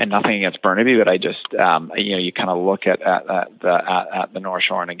 And nothing against Burnaby, but I just, you kind of look at the North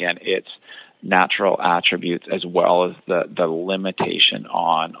Shore, and again, it's natural attributes as well as the limitation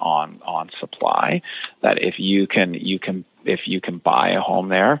on supply, that if you can buy a home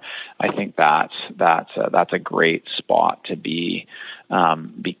there, I think that's a great spot to be,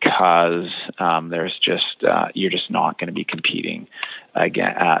 because there's just you're just not going to be competing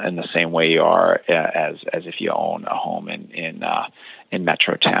again in the same way you are as if you own a home in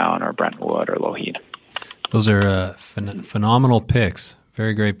Metrotown or Brentwood or Lougheed. Those are phenomenal picks.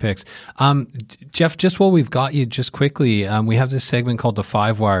 Very great picks. Jeff, just while we've got you, just quickly, we have this segment called the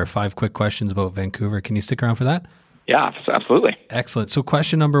 5 Wire, 5 quick questions about Vancouver. Can you stick around for that? Yeah, absolutely. Excellent. So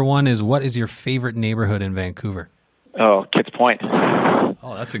question number 1 is, what is your favorite neighborhood in Vancouver? Oh, Kitts Point.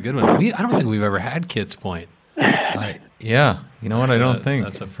 Oh, that's a good one. I don't think we've ever had Kitts Point. Yeah. You know what? I don't think.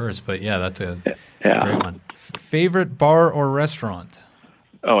 That's a first, but yeah, that's a great one. Favorite bar or restaurant?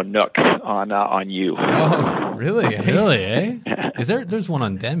 Oh, Nook on you. Oh, really? Really, eh? There's one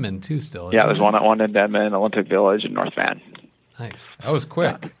on Denman too still? Yeah, there's one in Denman, Olympic Village, and North Van. Nice. That was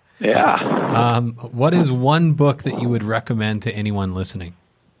quick. Yeah. What is one book that you would recommend to anyone listening?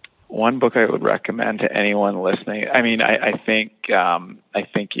 One book I would recommend to anyone listening. I mean, I think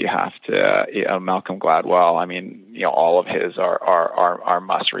you have to Malcolm Gladwell. I mean, all of his are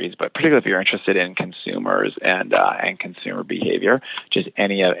must reads, but particularly if you're interested in consumers and consumer behavior, just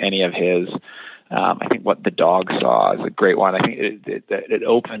any of his. I think What the Dog Saw is a great one. I think it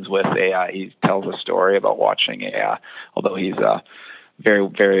opens with he tells a story about watching although he's a very,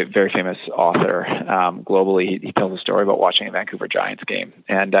 very, very famous author globally. He tells a story about watching a Vancouver Giants game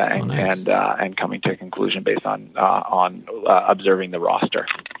and coming to a conclusion based on observing the roster.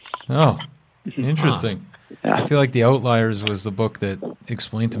 Oh, interesting. Yeah. I feel like The Outliers was the book that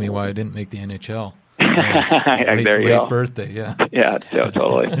explained to me why I didn't make the NHL. There you go. Late birthday, yeah. Yeah,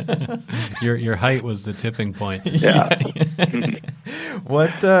 totally. Your height was the tipping point. Yeah.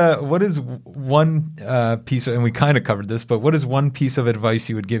 What is one piece of, and we kind of covered this, but what is one piece of advice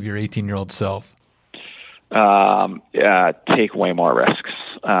you would give your 18-year-old self? Take way more risks.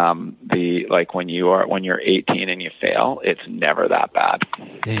 When you're 18 and you fail, it's never that bad.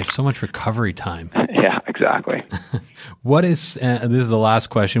 Yeah, you have so much recovery time. Yeah, exactly. What is, this is the last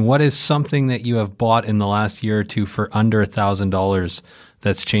question, what is something that you have bought in the last year or two for under $1,000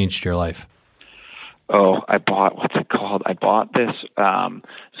 that's changed your life? Oh, what's it called? I bought this.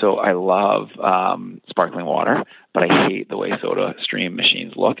 So I love sparkling water, but I hate the way Soda Stream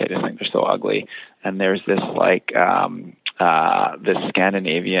machines look. I just think they're so ugly. And there's this this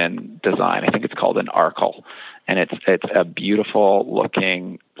Scandinavian design. I think it's called an Arkel, and it's a beautiful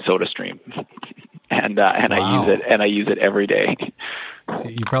looking Soda Stream. And wow. I use it every day. So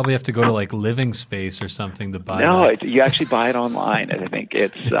you probably have to go to Living Space or something to buy. No, you actually buy it online. I think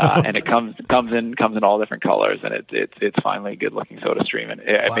it's okay. And it comes in all different colors, and it's finally a good looking Soda Stream, and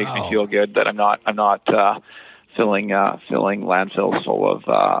it makes me feel good that I'm not filling landfills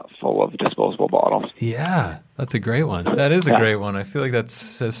full of disposable bottles. Yeah, that's a great one. That is a great one. I feel like that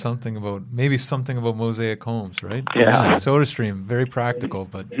says something about Mosaic Homes, right? Yeah. Soda Stream, very practical,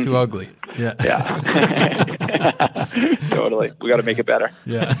 but too ugly. Yeah. Totally. We got to make it better.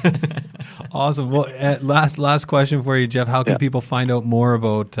 Yeah. Awesome. Well, last question for you, Jeff. How can people find out more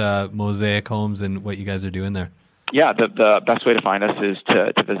about Mosaic Homes and what you guys are doing there? Yeah, the best way to find us is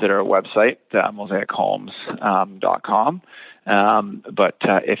to visit our website, mosaichomes.com. But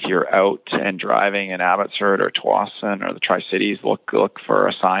if you're out and driving in Abbotsford or Tsawwassen or the Tri-Cities, look for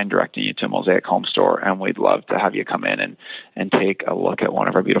a sign directing you to a Mosaic Home Store, and we'd love to have you come in and take a look at one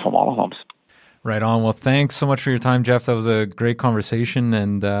of our beautiful model homes. Right on. Well, thanks so much for your time, Jeff. That was a great conversation,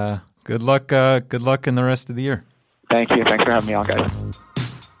 and good luck. Good luck in the rest of the year. Thank you. Thanks for having me on, guys.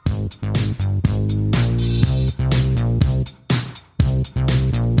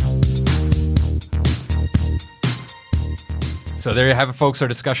 So there you have it, folks, our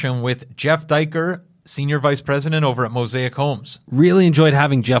discussion with Jeff Diker, Senior Vice President over at Mosaic Homes. Really enjoyed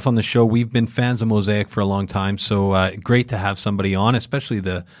having Jeff on the show. We've been fans of Mosaic for a long time, so great to have somebody on, especially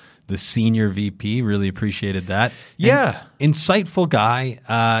the Senior VP. Really appreciated that. Yeah. And insightful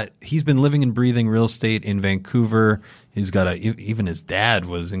guy. He's been living and breathing real estate in Vancouver. He's got even his dad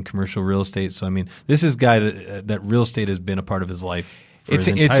was in commercial real estate. So, I mean, this is a guy that real estate has been a part of his life. It's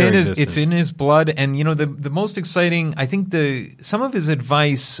in his blood, and the most exciting, I think some of his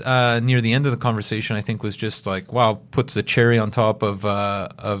advice near the end of the conversation, I think, was just like, wow, puts the cherry on top of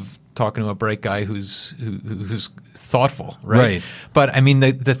talking to a bright guy who's thoughtful, right? But I mean,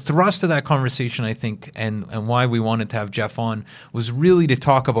 the thrust of that conversation, I think, and why we wanted to have Jeff on was really to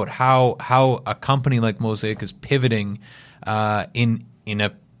talk about how a company like Mosaic is pivoting in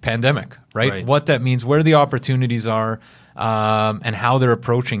a pandemic, right? What that means, where the opportunities are. And how they're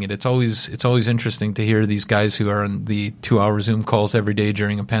approaching it. It's always interesting to hear these guys who are on the 2-hour Zoom calls every day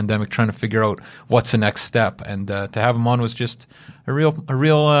during a pandemic trying to figure out what's the next step. And to have them on was just a real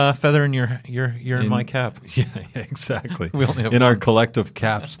feather in in my cap. Yeah, exactly. We only have in our collective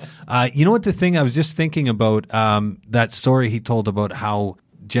caps. You know what the thing I was just thinking about that story he told about how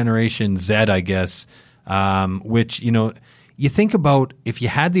Generation Z, I guess, which you think about if you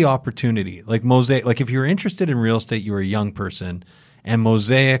had the opportunity, like Mosaic, like if you're interested in real estate, you were a young person and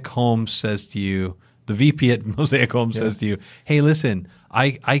Mosaic Homes says to you, the VP at Mosaic Homes says to you, hey, listen,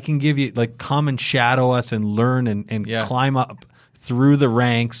 I can give you, like, come and shadow us and learn and climb up through the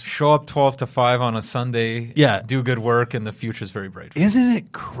ranks. Show up 12 to 5 on a Sunday. Yeah. Do good work, and the future's very bright. Isn't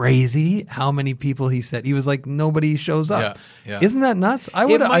it crazy how many people he said? He was like, nobody shows up. Yeah. Isn't that nuts? I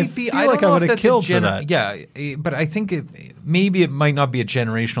would have killed for that. Yeah, but I think maybe it might not be a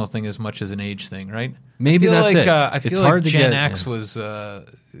generational thing as much as an age thing, right? Maybe that's it. I feel It's like hard to Gen get, X was,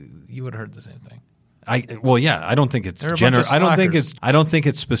 you would have heard the same thing. I don't think it's I don't think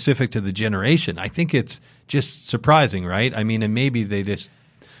it's specific to the generation. I think it's just surprising, right? I mean, and maybe they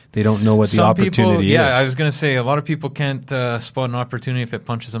don't know what the opportunity is. Yeah, I was going to say a lot of people can't spot an opportunity if it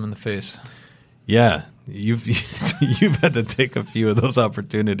punches them in the face. Yeah, you've had to take a few of those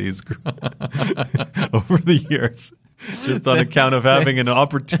opportunities over the years. Just on account of having an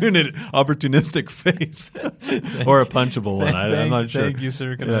opportunistic face or a punchable one. I'm not sure. Thank you,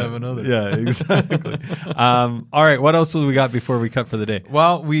 sir. Can I have another? Yeah, exactly. All right, what else do we got before we cut for the day?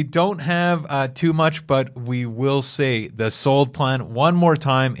 Well, we don't have too much, but we will say the sold plan one more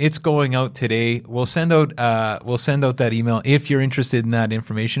time. It's going out today. We'll send out that email if you're interested in that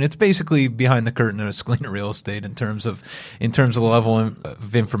information. It's basically behind the curtain of Scalina Real Estate in terms of the level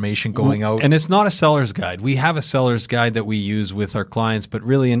of information going out. And it's not a seller's guide. We have a seller's guide that we use with our clients, but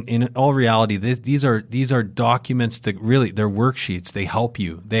really in all reality, these are documents that really, they're worksheets. They help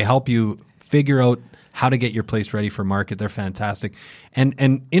you figure out how to get your place ready for market. They're fantastic.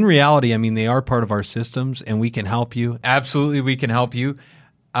 And in reality, I mean, they are part of our systems and we can help you. Absolutely, we can help you.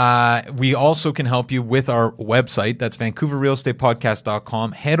 We also can help you with our website. That's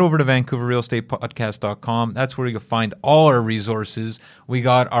VancouverRealEstatePodcast.com. Head over to VancouverRealEstatePodcast.com. That's where you'll find all our resources. We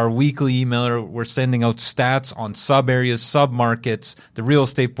got our weekly emailer. We're sending out stats on sub areas, sub markets, the real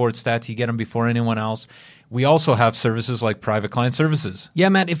estate board stats. You get them before anyone else. We also have services like private client services. Yeah,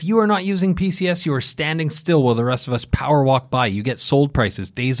 Matt, if you are not using PCS, you are standing still while the rest of us power walk by. You get sold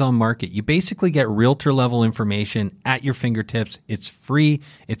prices, days on market. You basically get realtor-level information at your fingertips. It's free.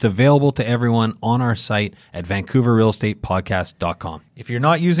 It's available to everyone on our site at VancouverRealEstatePodcast.com. If you're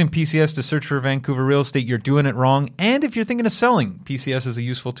not using PCS to search for Vancouver real estate, you're doing it wrong. And if you're thinking of selling, PCS is a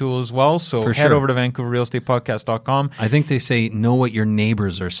useful tool as well. So head over to VancouverRealEstatePodcast.com. I think they say know what your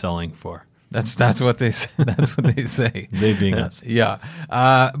neighbors are selling for. That's what they say. That's what they say. They being us. Yeah.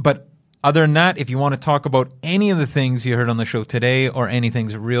 But other than that, if you want to talk about any of the things you heard on the show today or anything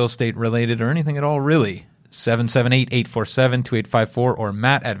real estate related or anything at all, really, 778-847-2854 or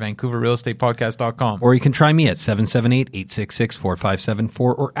Matt at VancouverRealEstatePodcast.com. Or you can try me at 778-866-4574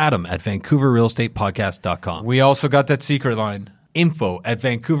 or Adam at VancouverRealEstatePodcast.com. We also got that secret line. Info at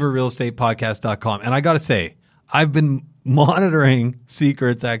VancouverRealEstatePodcast.com. And I got to say, I've been monitoring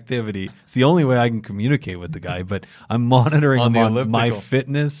Secret's activity. It's the only way I can communicate with the guy, but I'm monitoring him on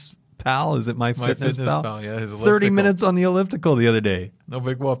MyFitnessPal. Is it MyFitnessPal? Yeah, his elliptical. 30 minutes on the elliptical the other day. No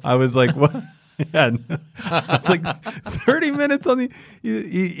big whoop. I was like, what? Yeah, it's like 30 minutes on the.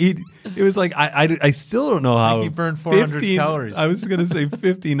 It was like I still don't know how he burned 400 calories. I was going to say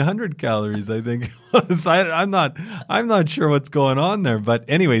 1,500 calories. I think it was. I'm not sure what's going on there. But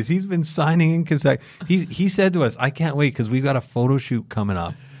anyways, he's been signing in because he said to us, "I can't wait because we've got a photo shoot coming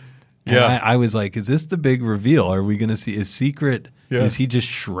up." And I was like, "Is this the big reveal? Are we going to see his secret? Yeah. Is he just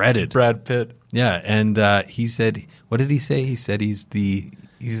shredded?" Brad Pitt. Yeah, and he said, "What did he say?" He said he's the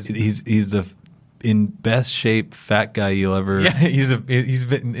in best shape fat guy you'll ever. Yeah, he's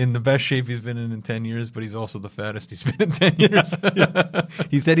been in the best shape he's been in 10 years, but he's also the fattest he's been in 10 years. Yeah.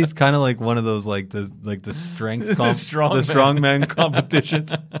 He said he's kind of like one of those the strength the strongman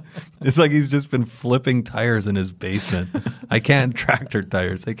competitions. It's like he's just been flipping tires in his basement. I can't tractor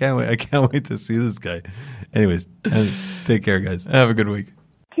tires. I can't wait to see this guy. Anyways, take care, guys. Have a good week.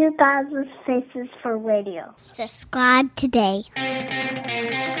 2000 Faces for Radio. Subscribe today.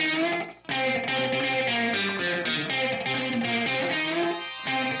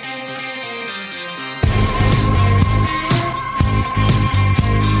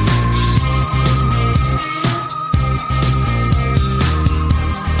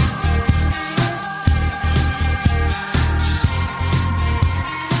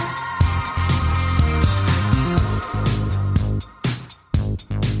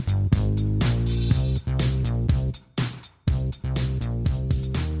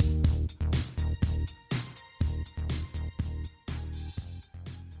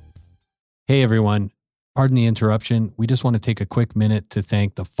 Hey everyone, pardon the interruption. We just want to take a quick minute to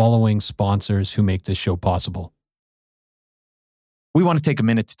thank the following sponsors who make this show possible. We want to take a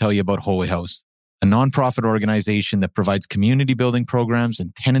minute to tell you about Holy House, a nonprofit organization that provides community building programs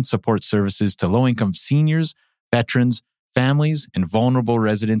and tenant support services to low-income seniors, veterans, families, and vulnerable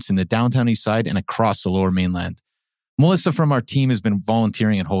residents in the downtown east side and across the lower mainland. Melissa from our team has been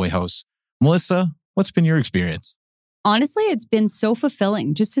volunteering at Holy House. Melissa, what's been your experience? Honestly, it's been so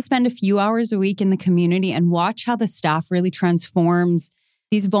fulfilling just to spend a few hours a week in the community and watch how the staff really transforms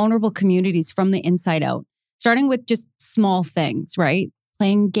these vulnerable communities from the inside out, starting with just small things, right?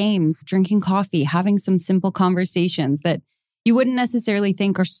 Playing games, drinking coffee, having some simple conversations that you wouldn't necessarily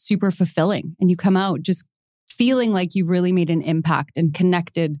think are super fulfilling. And you come out just feeling like you've really made an impact and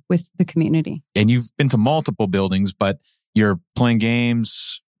connected with the community. And you've been to multiple buildings, but you're playing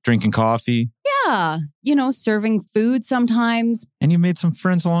games, drinking coffee. Yeah, serving food sometimes. And you made some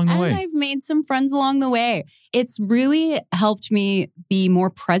friends along the way. I've made some friends along the way. It's really helped me be more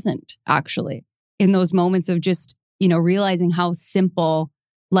present, actually, in those moments of just, realizing how simple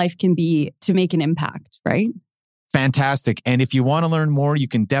life can be to make an impact, right? Fantastic. And if you want to learn more, you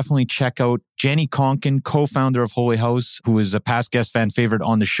can definitely check out Jenny Conkin, co-founder of Holy House, who is a past guest fan favorite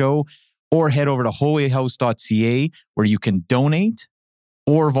on the show, or head over to holyhouse.ca where you can donate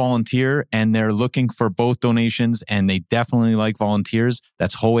or volunteer. And they're looking for both donations and they definitely like volunteers.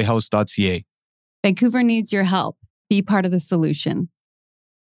 That's holyhouse.ca. Vancouver needs your help. Be part of the solution.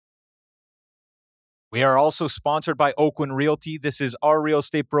 We are also sponsored by Oakwyn Realty. This is our real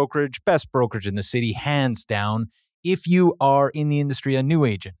estate brokerage, best brokerage in the city, hands down. If you are in the industry, a new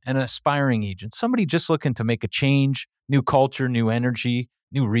agent, an aspiring agent, somebody just looking to make a change, new culture, new energy,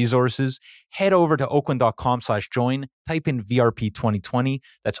 new resources, head over to oakwyn.com/join, type in VRP 2020.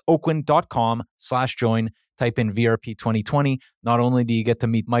 That's oakwyn.com/join, type in VRP 2020. Not only do you get to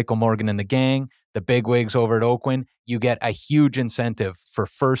meet Michael Morgan and the gang, the bigwigs over at Oakwyn, you get a huge incentive for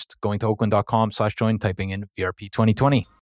first going to oakwyn.com/join, typing in VRP 2020.